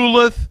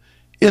ruleth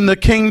in the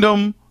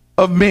kingdom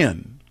of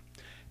men,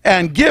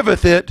 and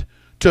giveth it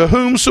to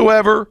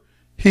whomsoever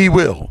he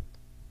will.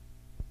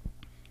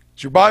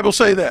 Does your Bible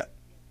say that?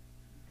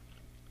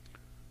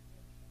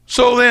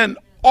 So then,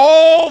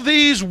 all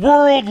these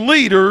world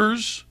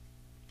leaders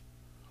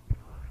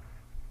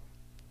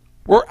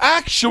were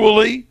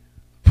actually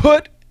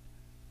put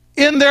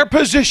in their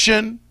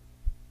position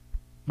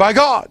by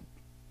God.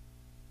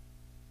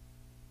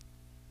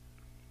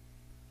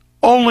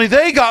 Only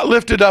they got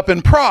lifted up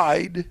in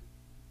pride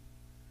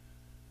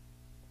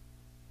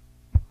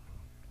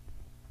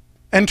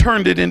and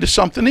turned it into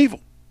something evil.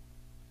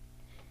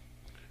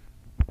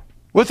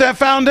 With that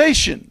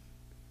foundation.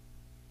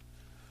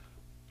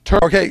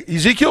 Okay,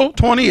 Ezekiel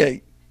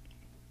 28.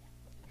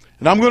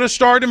 And I'm going to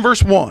start in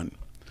verse 1.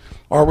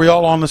 Are we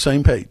all on the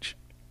same page?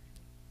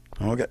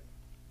 Okay.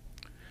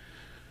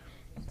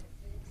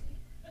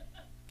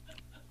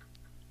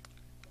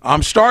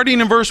 I'm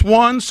starting in verse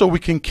 1 so we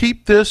can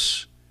keep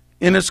this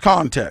in its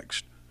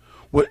context.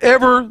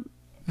 Whatever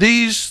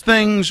these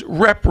things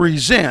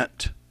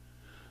represent,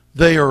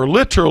 they are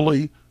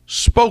literally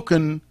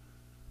spoken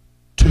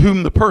to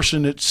whom the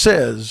person it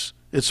says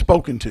it's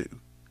spoken to.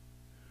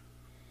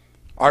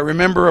 I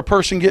remember a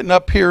person getting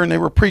up here and they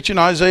were preaching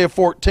Isaiah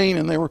 14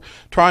 and they were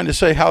trying to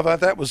say how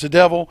that was the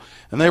devil.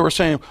 And they were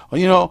saying,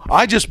 well, you know,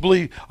 I just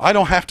believe, I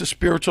don't have to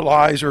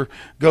spiritualize or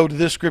go to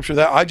this scripture,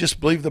 that. I just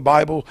believe the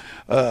Bible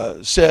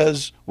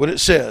says what it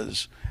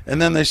says.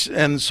 And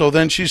then so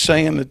then she's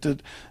saying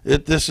that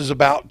this is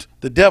about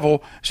the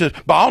devil. She says,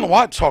 but I don't know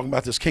why it's talking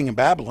about this king of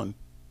Babylon.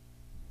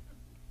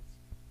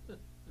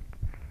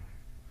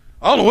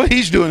 I don't know what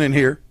he's doing in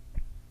here.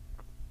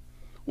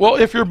 Well,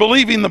 if you're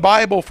believing the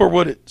Bible for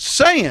what it's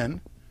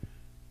saying,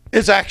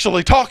 it's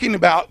actually talking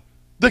about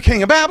the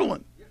king of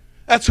Babylon.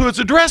 That's who it's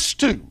addressed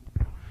to.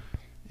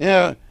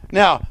 Yeah.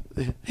 Now,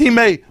 he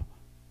may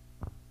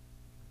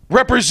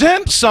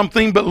represent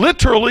something, but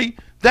literally,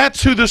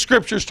 that's who the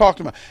scripture's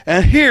talking about.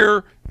 And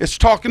here, it's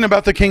talking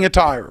about the king of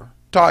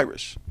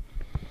Tyrus.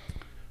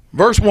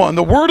 Verse 1,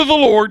 the word of the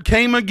Lord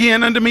came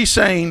again unto me,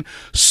 saying,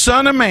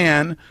 Son of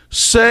man,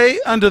 say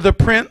unto the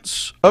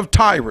prince of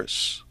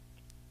Tyrus,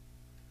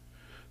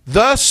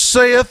 Thus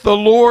saith the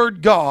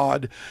Lord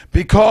God,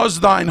 because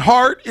thine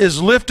heart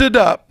is lifted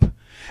up,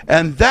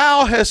 and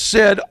thou hast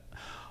said,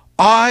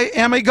 I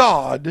am a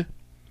God,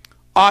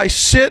 I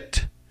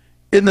sit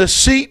in the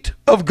seat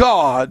of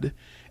God,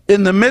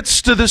 in the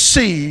midst of the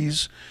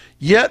seas,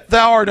 yet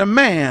thou art a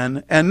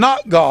man, and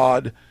not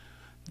God,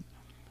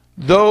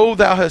 though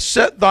thou hast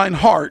set thine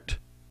heart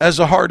as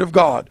the heart of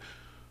God.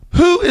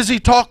 Who is he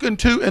talking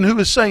to, and who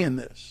is saying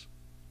this?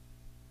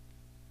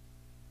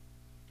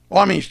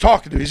 Well, I mean, he's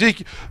talking to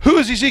Ezekiel. Who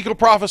is Ezekiel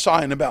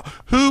prophesying about?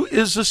 Who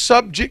is the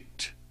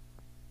subject?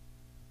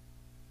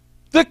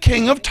 The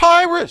king of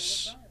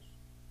Tyrus.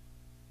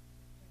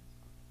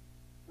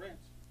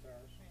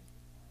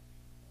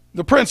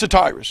 The prince of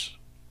Tyrus.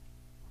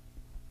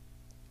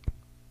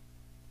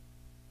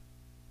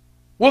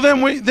 Well,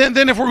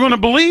 then if we're going to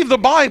believe the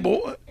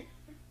Bible,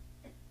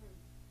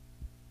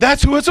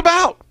 that's who it's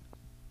about.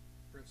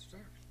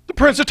 The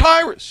prince of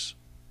Tyrus.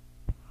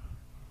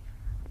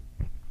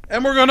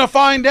 And we're going to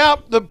find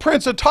out the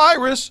prince of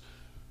Tyrus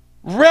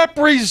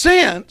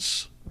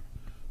represents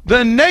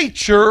the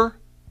nature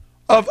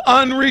of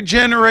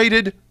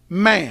unregenerated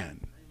man.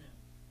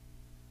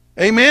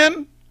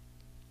 Amen?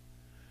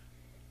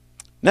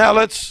 Now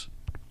let's,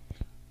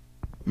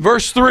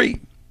 verse 3.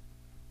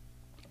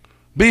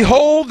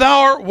 Behold,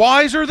 thou art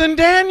wiser than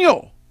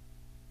Daniel.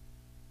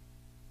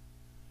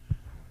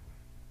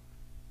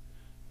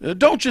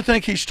 Don't you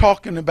think he's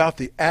talking about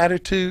the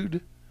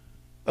attitude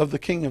of the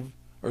king of,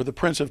 or the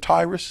prince of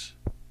Tyrus?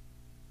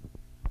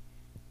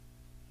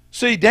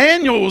 See,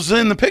 Daniel was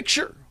in the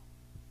picture.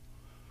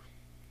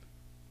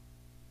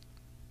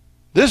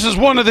 This is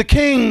one of the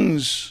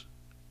kings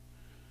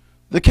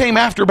that came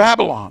after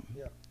Babylon.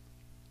 Yeah.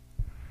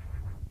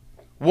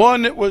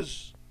 One that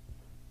was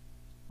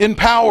in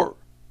power.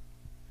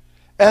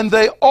 And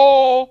they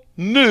all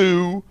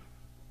knew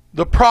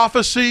the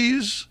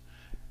prophecies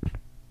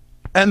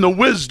and the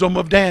wisdom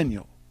of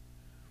Daniel.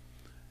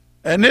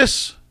 And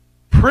this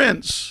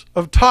prince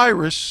of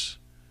Tyrus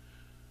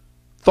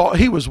thought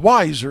he was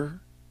wiser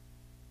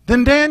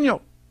than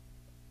Daniel.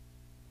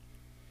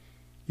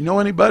 You know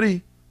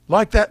anybody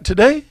like that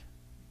today?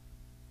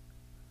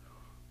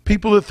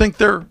 People that think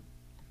they're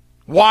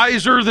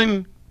wiser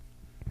than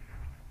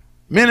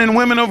men and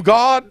women of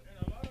God?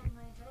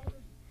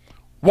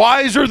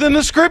 Wiser than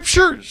the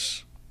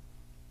scriptures.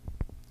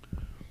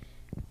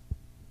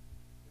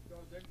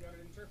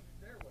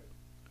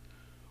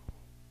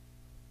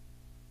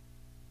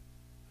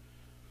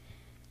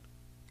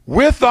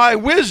 with thy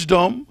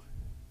wisdom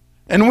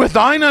and with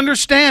thine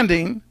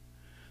understanding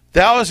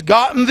thou hast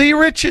gotten thee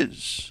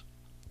riches,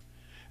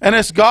 and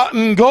hast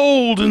gotten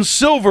gold and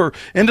silver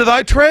into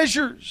thy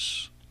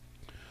treasures.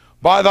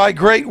 By thy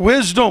great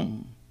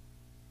wisdom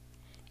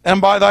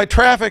and by thy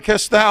traffic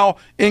hast thou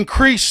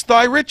increased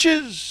thy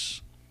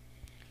riches,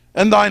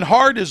 and thine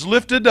heart is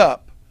lifted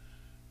up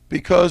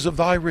because of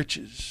thy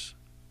riches.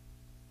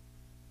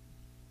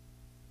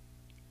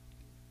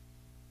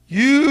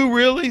 You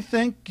really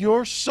think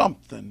you're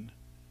something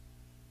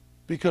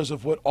because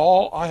of what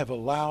all I have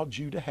allowed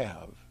you to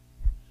have.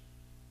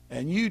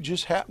 And you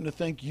just happen to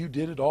think you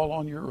did it all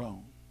on your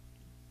own.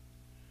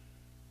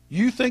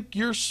 You think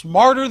you're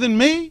smarter than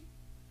me?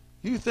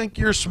 You think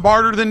you're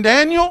smarter than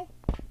Daniel?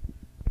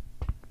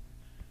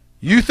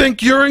 You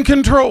think you're in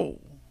control?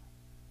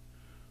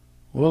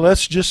 Well,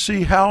 let's just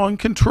see how in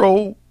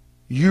control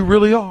you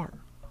really are.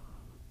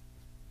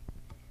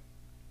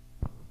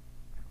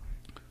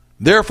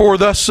 Therefore,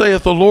 thus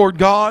saith the Lord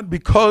God,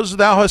 because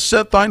thou hast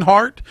set thine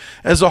heart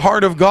as the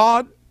heart of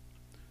God,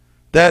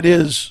 that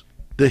is,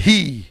 the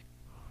He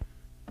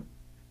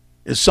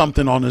is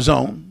something on his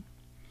own.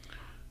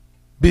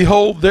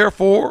 Behold,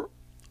 therefore,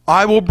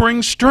 I will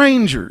bring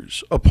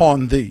strangers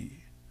upon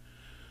thee,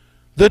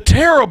 the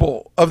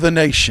terrible of the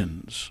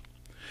nations,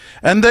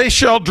 and they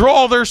shall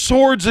draw their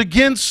swords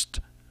against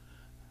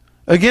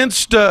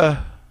the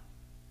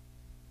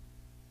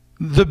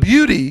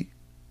beauty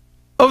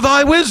of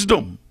thy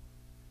wisdom.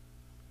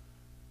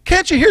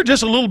 Can't you hear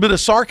just a little bit of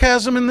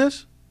sarcasm in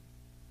this?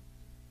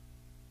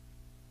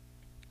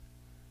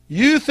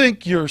 You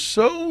think you're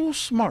so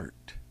smart.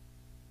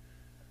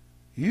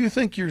 You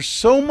think you're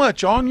so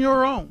much on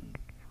your own.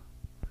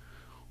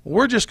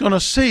 We're just going to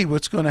see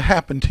what's going to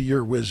happen to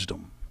your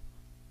wisdom.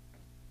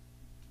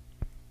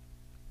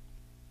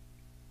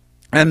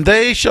 And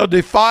they shall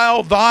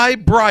defile thy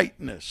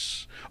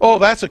brightness. Oh,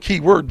 that's a key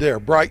word there,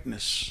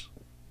 brightness.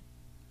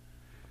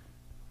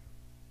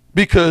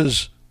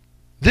 Because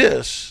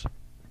this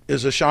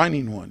is a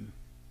shining one.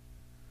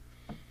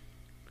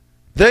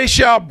 They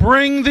shall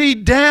bring thee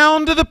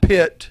down to the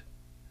pit,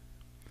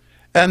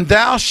 and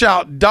thou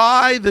shalt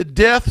die the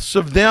deaths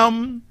of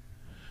them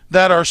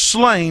that are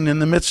slain in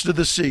the midst of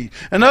the sea.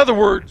 In other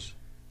words,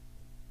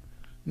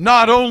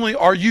 not only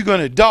are you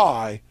going to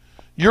die,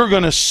 you're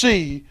going to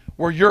see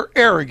where your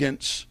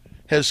arrogance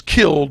has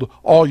killed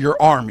all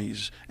your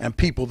armies and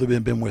people that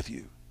have been with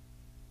you.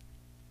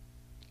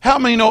 How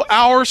many know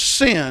our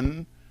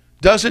sin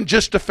doesn't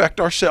just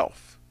affect ourselves?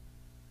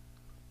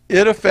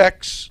 It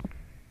affects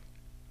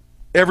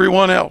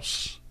everyone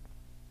else.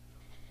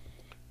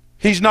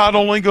 He's not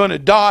only going to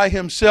die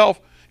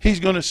himself, he's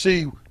going to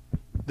see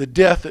the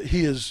death that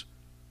he has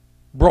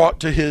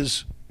brought to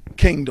his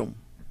kingdom.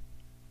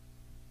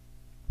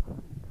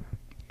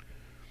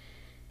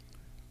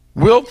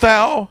 Wilt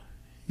thou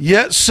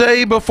yet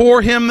say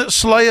before him that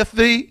slayeth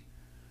thee,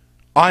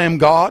 I am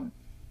God?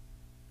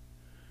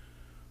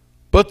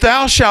 But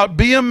thou shalt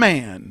be a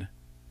man,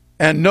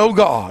 and no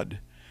God,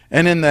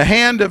 and in the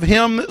hand of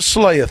him that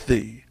slayeth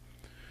thee.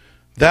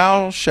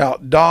 Thou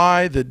shalt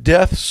die the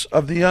deaths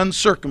of the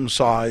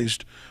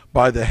uncircumcised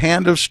by the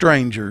hand of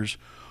strangers,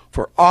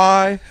 for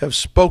I have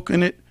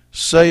spoken it,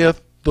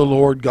 saith the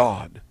Lord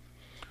God.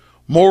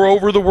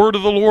 Moreover, the word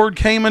of the Lord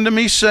came unto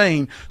me,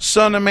 saying,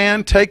 Son of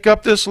man, take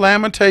up this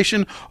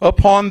lamentation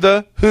upon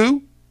the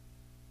who?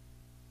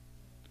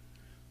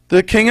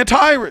 The king of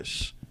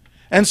Tyrus,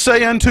 and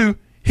say unto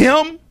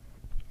him,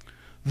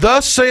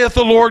 Thus saith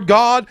the Lord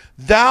God,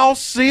 Thou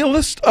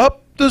sealest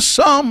up the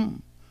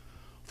sum,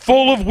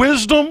 full of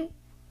wisdom,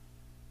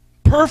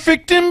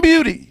 perfect in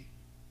beauty.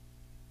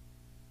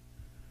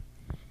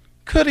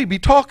 Could he be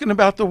talking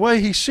about the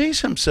way he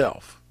sees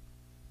himself?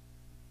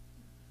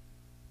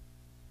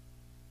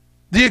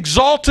 The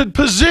exalted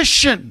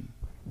position.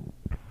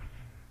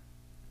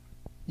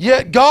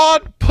 Yet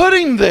God put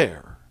him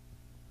there.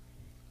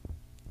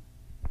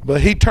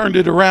 But he turned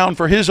it around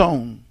for his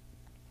own.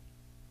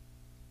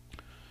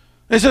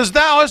 It says,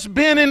 Thou hast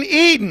been in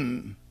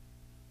Eden,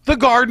 the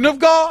garden of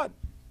God.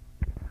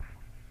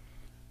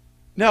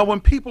 Now, when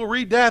people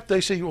read that,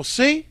 they say, well,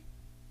 see,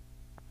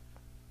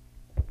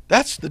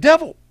 that's the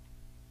devil.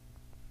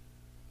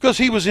 Because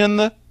he was in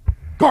the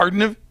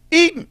Garden of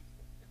Eden.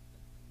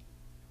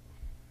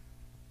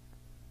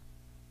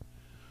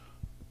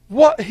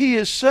 What he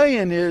is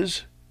saying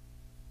is,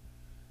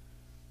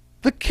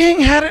 the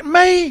king had it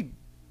made.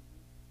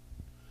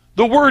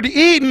 The word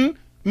Eden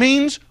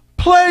means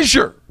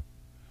pleasure.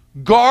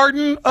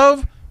 Garden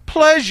of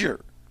pleasure.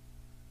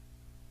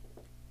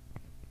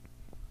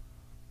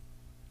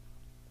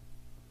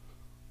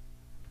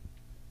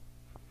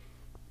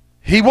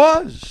 He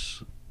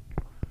was.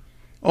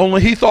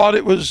 Only he thought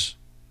it was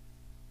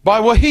by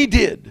what he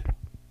did.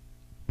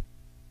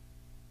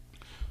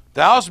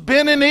 Thou hast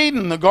been in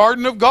Eden, the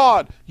garden of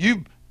God.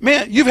 You've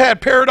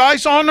had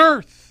paradise on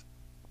earth.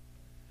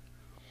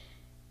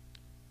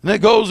 And it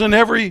goes in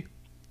every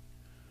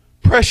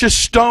precious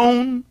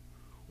stone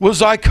was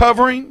thy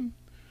covering.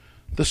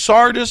 The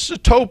sardis, the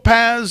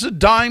topaz, the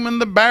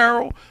diamond, the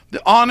beryl,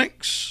 the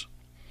onyx,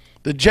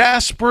 the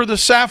jasper, the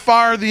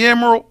sapphire, the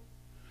emerald,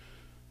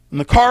 and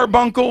the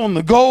carbuncle, and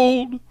the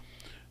gold,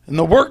 and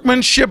the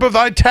workmanship of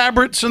thy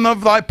tabrets and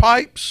of thy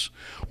pipes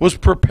was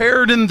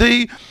prepared in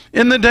thee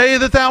in the day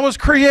that thou was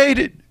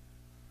created.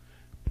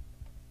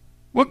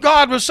 What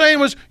God was saying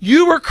was,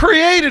 you were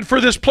created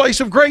for this place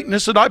of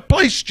greatness that I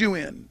placed you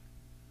in.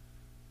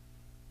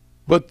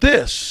 But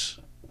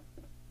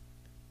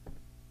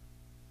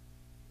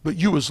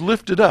you was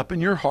lifted up in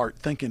your heart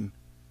thinking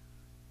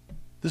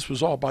this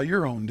was all by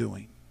your own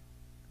doing,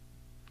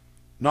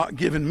 not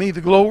giving me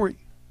the glory.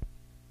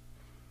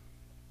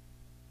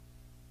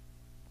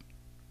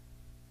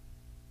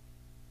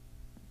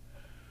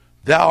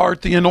 Thou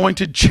art the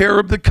anointed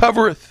cherub that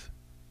covereth.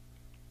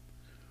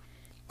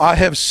 I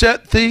have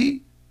set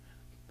thee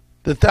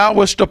that thou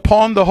wast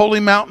upon the holy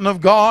mountain of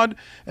God,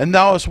 and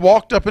thou hast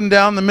walked up and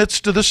down the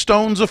midst of the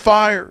stones of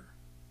fire.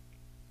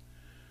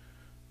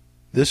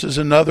 This is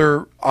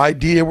another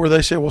idea where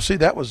they say, well, see,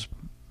 that was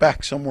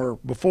back somewhere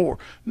before.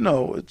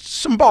 No, it's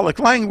symbolic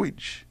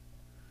language.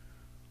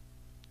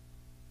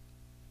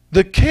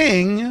 The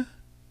king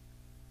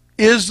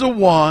is the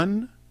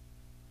one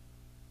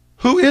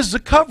who is the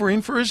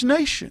covering for his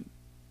nation.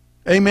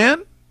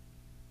 Amen?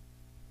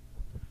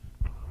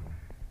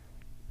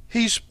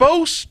 He's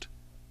supposed,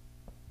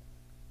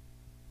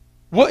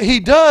 what he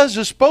does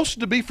is supposed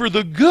to be for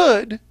the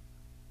good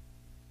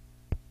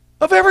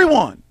of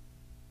everyone,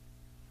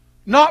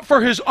 not for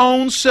his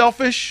own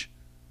selfish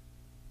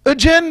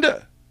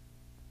agenda.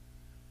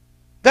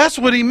 That's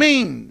what he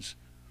means.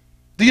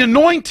 The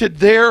anointed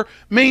there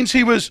means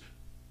he was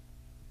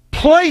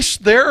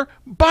placed there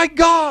by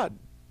God.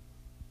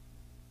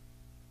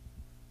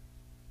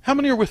 How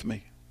many are with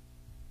me?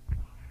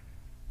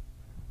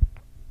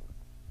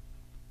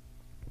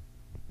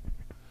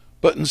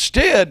 But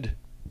instead,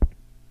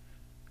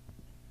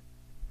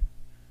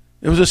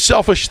 it was a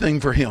selfish thing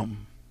for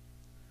him.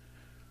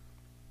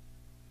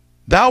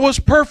 Thou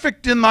wast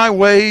perfect in thy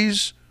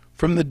ways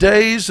from the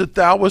days that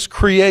thou wast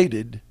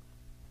created,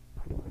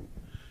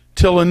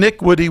 till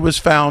iniquity was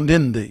found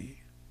in thee.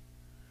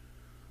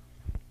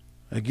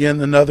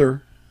 Again,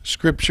 another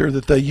scripture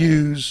that they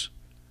use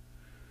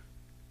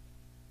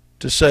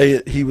to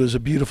say he was a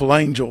beautiful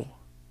angel,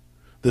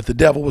 that the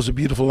devil was a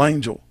beautiful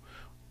angel.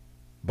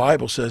 The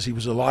Bible says he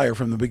was a liar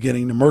from the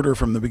beginning, a murderer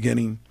from the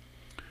beginning.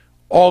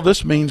 All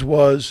this means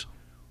was,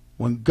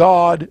 when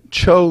God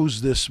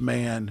chose this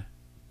man,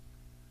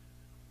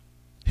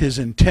 his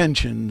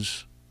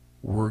intentions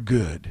were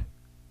good,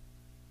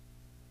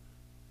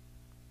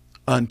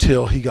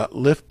 until he got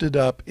lifted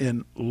up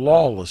in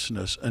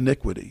lawlessness,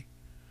 iniquity,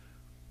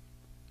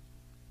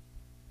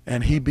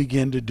 and he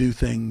began to do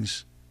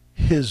things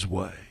his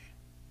way.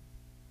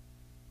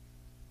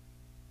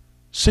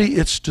 See,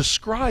 it's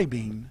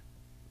describing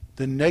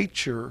the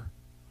nature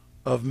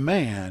of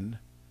man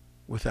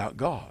without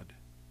God.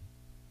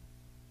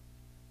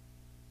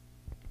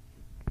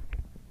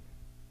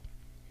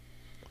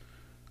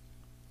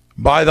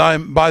 By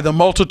the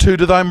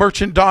multitude of thy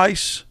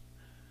merchandise,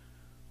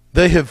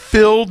 they have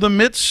filled the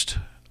midst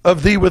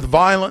of thee with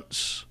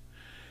violence,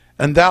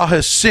 and thou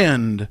hast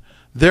sinned.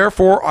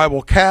 Therefore I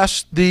will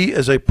cast thee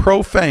as a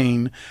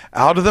profane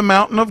out of the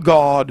mountain of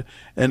God,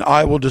 and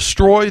I will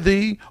destroy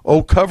thee,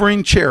 O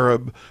covering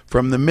cherub,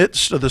 from the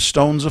midst of the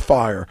stones of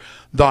fire.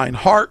 Thine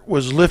heart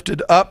was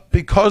lifted up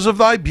because of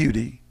thy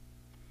beauty,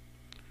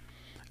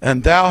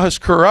 and thou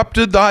hast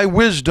corrupted thy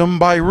wisdom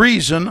by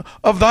reason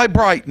of thy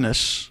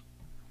brightness.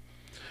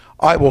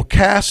 I will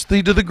cast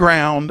thee to the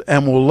ground,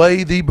 and will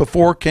lay thee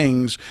before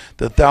kings,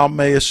 that thou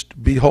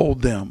mayest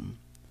behold them.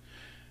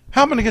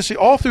 How many can see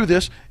all through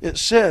this, it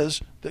says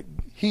that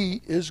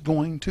he is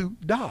going to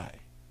die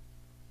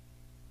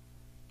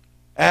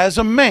as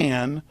a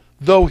man,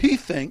 though he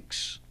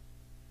thinks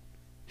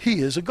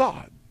he is a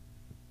god.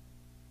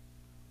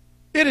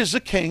 It is the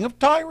king of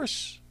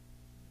Tyrus.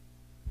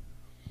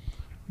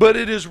 But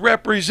it is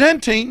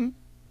representing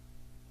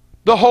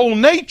the whole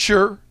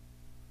nature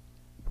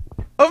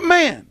of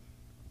man.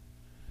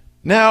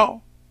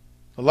 Now,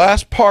 the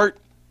last part,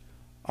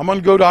 I'm going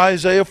to go to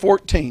Isaiah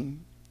 14.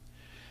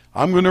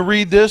 I'm going to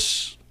read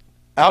this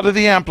out of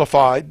the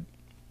Amplified.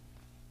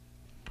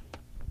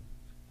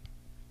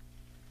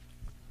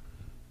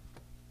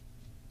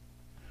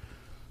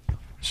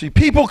 See,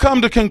 people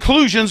come to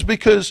conclusions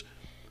because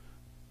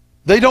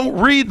they don't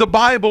read the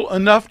Bible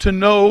enough to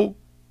know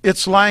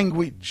its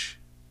language,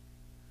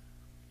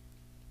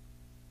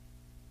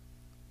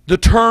 the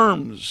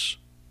terms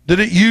that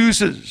it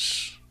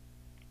uses.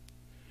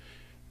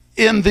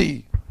 In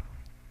the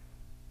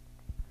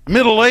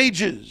Middle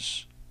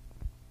Ages,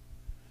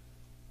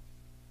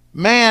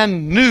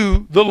 man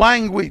knew the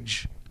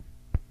language,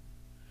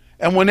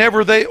 and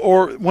whenever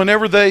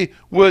they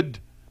would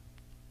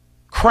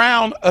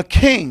crown a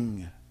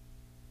king,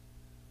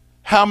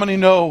 how many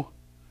know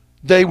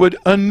they would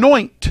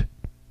anoint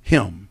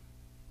him?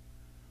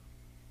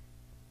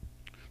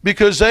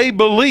 Because they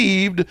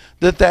believed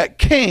that that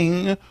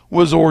king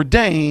was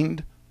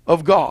ordained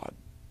of God.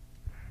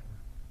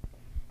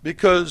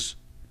 Because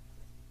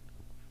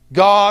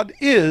God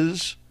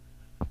is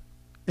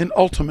in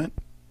ultimate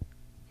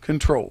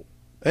control.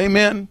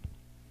 Amen.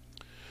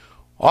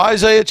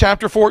 Isaiah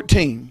chapter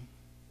 14,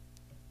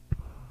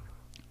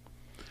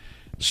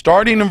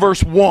 starting in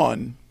verse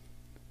 1.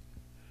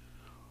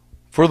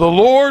 For the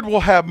Lord will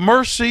have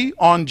mercy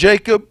on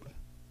Jacob,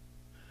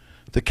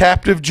 the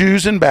captive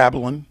Jews in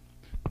Babylon,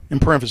 in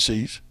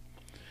parentheses,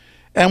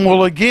 and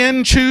will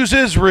again choose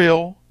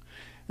Israel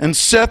and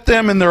set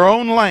them in their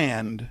own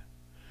land,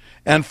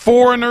 and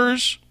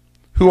foreigners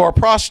who are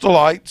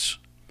proselytes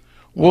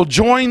will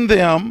join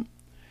them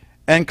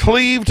and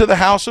cleave to the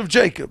house of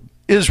Jacob,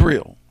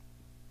 Israel.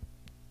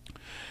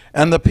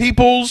 And the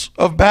peoples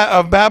of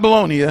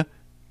Babylonia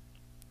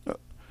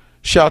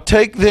shall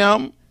take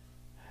them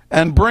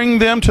and bring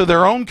them to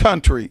their own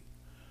country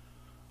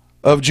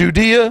of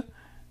Judea,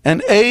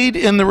 and aid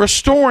in the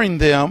restoring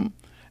them,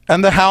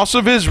 and the house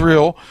of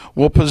Israel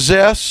will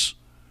possess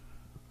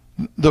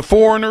the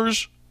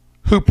foreigners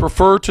who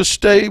prefer to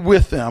stay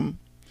with them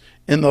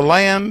in the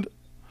land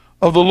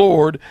of the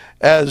Lord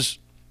as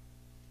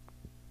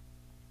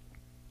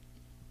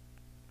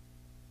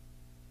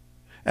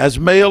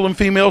male and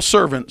female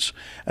servants,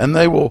 and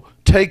they will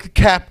take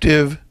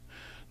captive,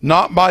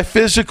 not by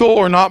physical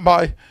or not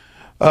by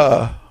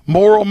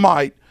moral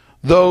might,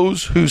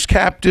 those whose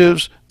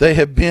captives they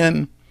have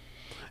been,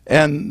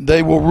 and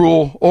they will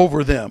rule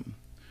over them.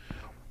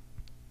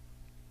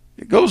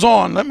 It goes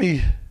on.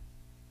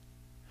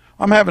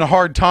 I'm having a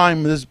hard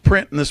time. This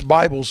print in this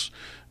Bible's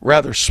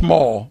rather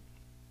small.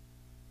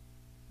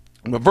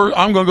 I'm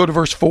going to go to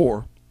verse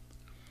 4.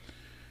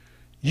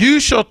 You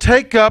shall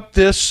take up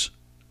this.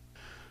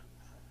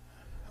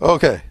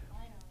 Okay.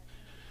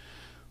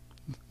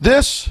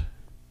 If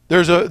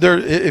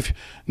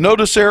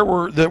notice there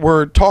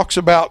where it talks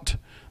about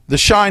the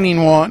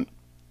shining one,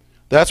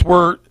 that's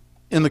where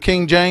in the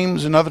King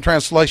James and other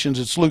translations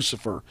it's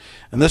Lucifer.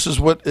 And this is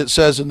what it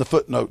says in the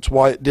footnotes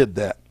why it did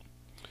that.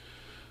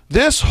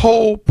 This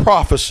whole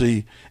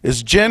prophecy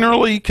is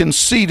generally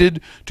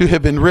conceded to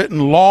have been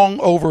written long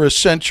over a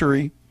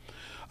century,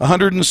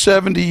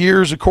 170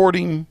 years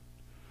according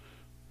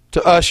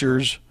to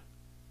Ushers.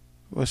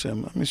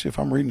 Let me see if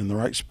I'm reading in the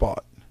right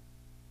spot.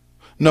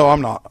 No,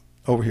 I'm not.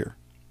 Over here.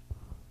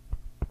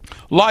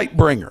 Light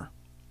bringer,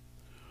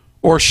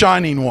 or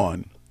shining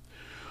one,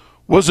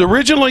 was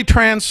originally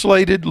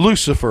translated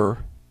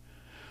Lucifer,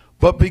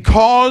 but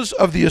because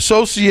of the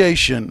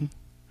association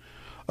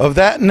of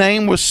that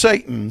name with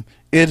Satan,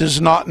 it is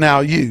not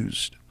now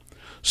used.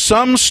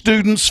 Some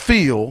students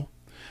feel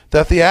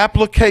that the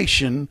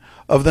application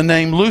of the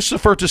name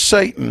Lucifer to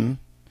Satan,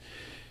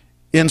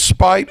 in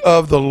spite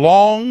of the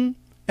long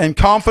and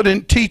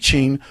confident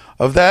teaching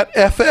of that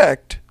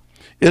effect,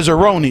 is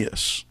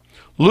erroneous.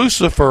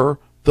 Lucifer,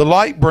 the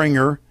light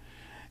bringer,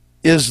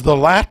 is the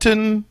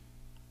Latin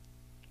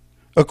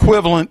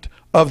equivalent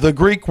of the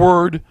Greek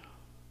word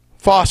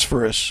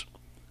phosphorus,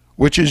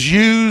 which is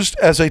used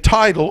as a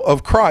title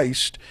of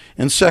Christ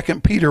in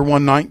 2 Peter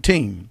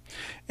 1:19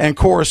 and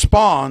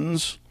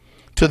corresponds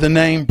to the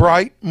name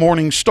bright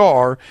morning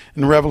star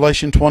in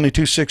Revelation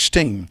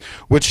 22:16,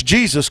 which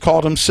Jesus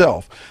called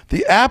himself.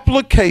 The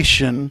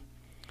application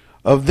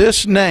of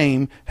this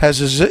name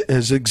has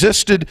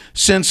existed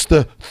since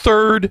the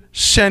 3rd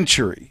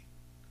century.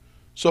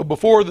 So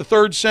before the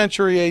 3rd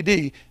century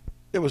AD,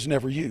 it was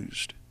never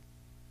used.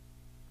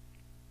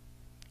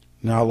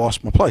 Now I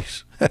lost my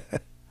place.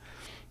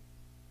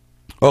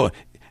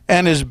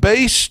 And is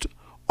based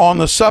on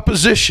the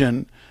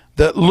supposition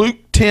that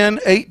Luke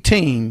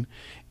 10:18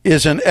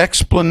 is an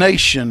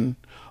explanation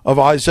of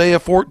Isaiah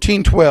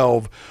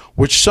 14:12,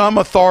 which some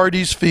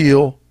authorities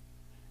feel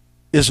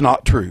is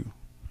not true.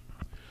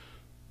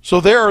 So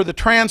there are the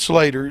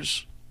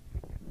translators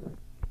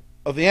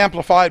of the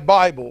Amplified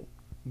Bible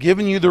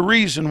giving you the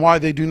reason why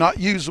they do not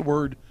use the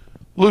word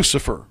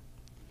Lucifer.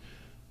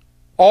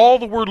 All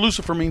the word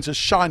Lucifer means is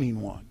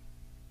shining one.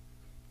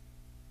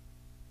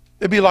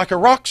 It'd be like a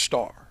rock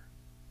star,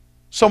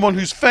 someone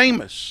who's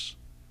famous,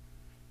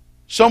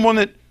 someone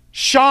that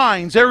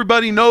shines,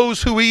 everybody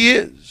knows who he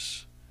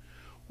is.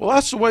 Well,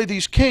 that's the way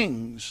these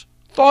kings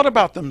thought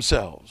about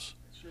themselves.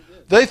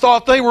 They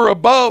thought they were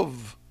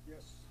above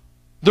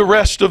the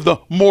rest of the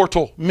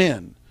mortal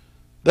men.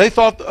 They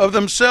thought of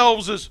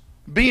themselves as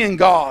being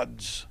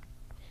gods.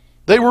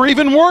 They were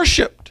even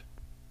worshipped.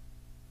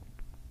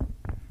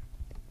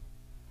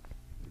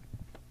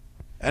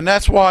 And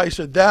that's why he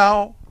said,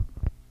 thou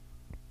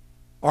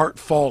art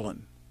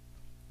fallen.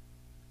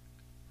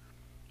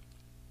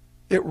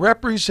 It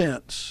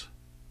represents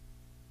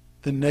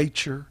the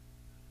nature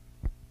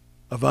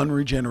of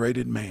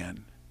unregenerated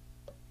man.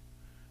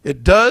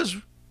 It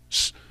does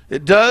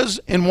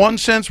in one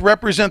sense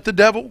represent the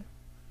devil,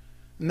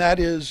 and that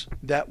is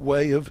that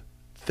way of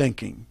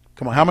thinking.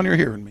 Come on, how many are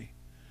hearing me?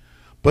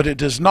 But it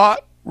does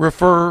not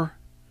refer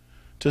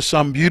to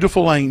some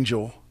beautiful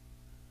angel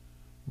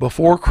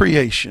before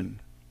creation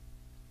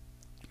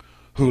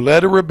who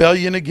led a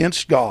rebellion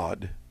against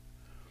God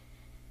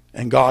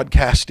and God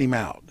cast him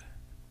out.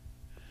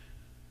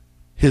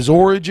 His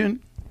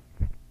origin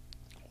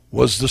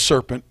was the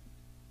serpent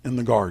in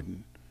the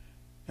garden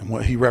and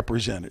what he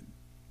represented.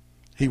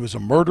 He was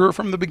a murderer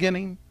from the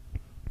beginning,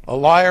 a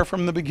liar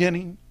from the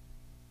beginning,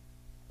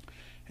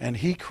 and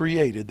he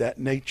created that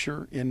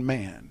nature in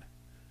man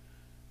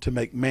to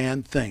make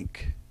man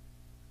think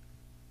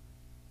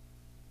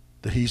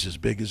that he's as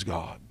big as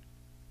God.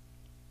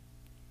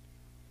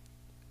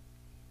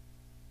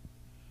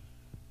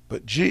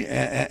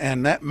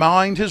 And that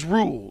mind has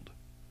ruled,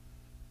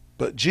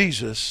 but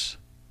Jesus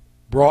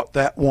brought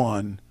that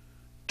one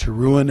to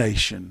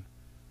ruination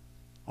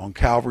on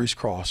Calvary's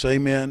cross.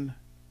 Amen.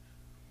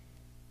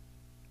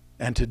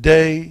 And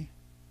today,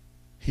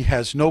 he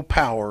has no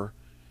power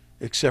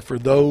except for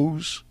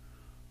those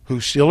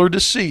who still are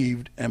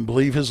deceived and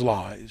believe his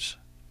lies.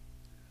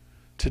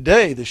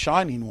 Today, the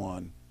shining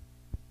one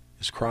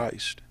is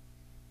Christ.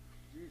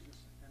 Jesus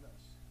and us.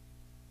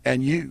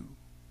 And you.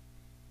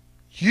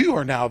 You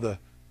are now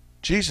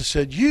Jesus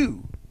said,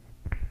 you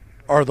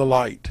are the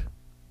light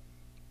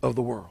of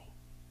the world.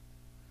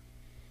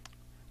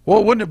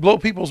 Well, wouldn't it blow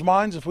people's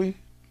minds if we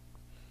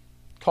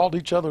called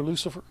each other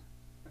Lucifer?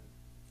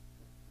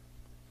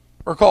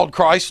 Or called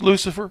Christ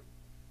Lucifer?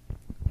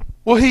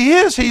 Well, he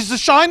is. He's the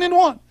shining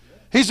one.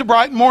 He's the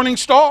bright morning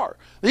star.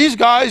 These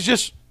guys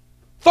just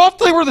thought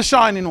they were the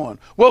shining one.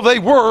 Well, they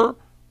were.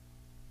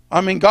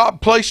 I mean,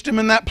 God placed him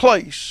in that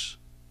place.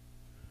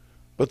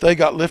 But they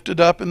got lifted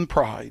up in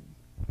pride.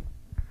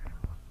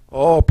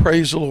 Oh,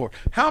 praise the Lord.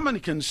 How many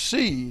can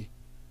see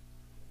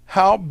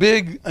how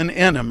big an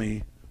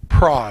enemy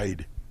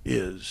pride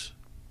is?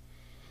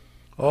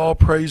 Oh,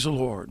 praise the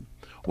Lord.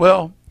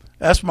 Well,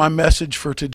 that's my message for today.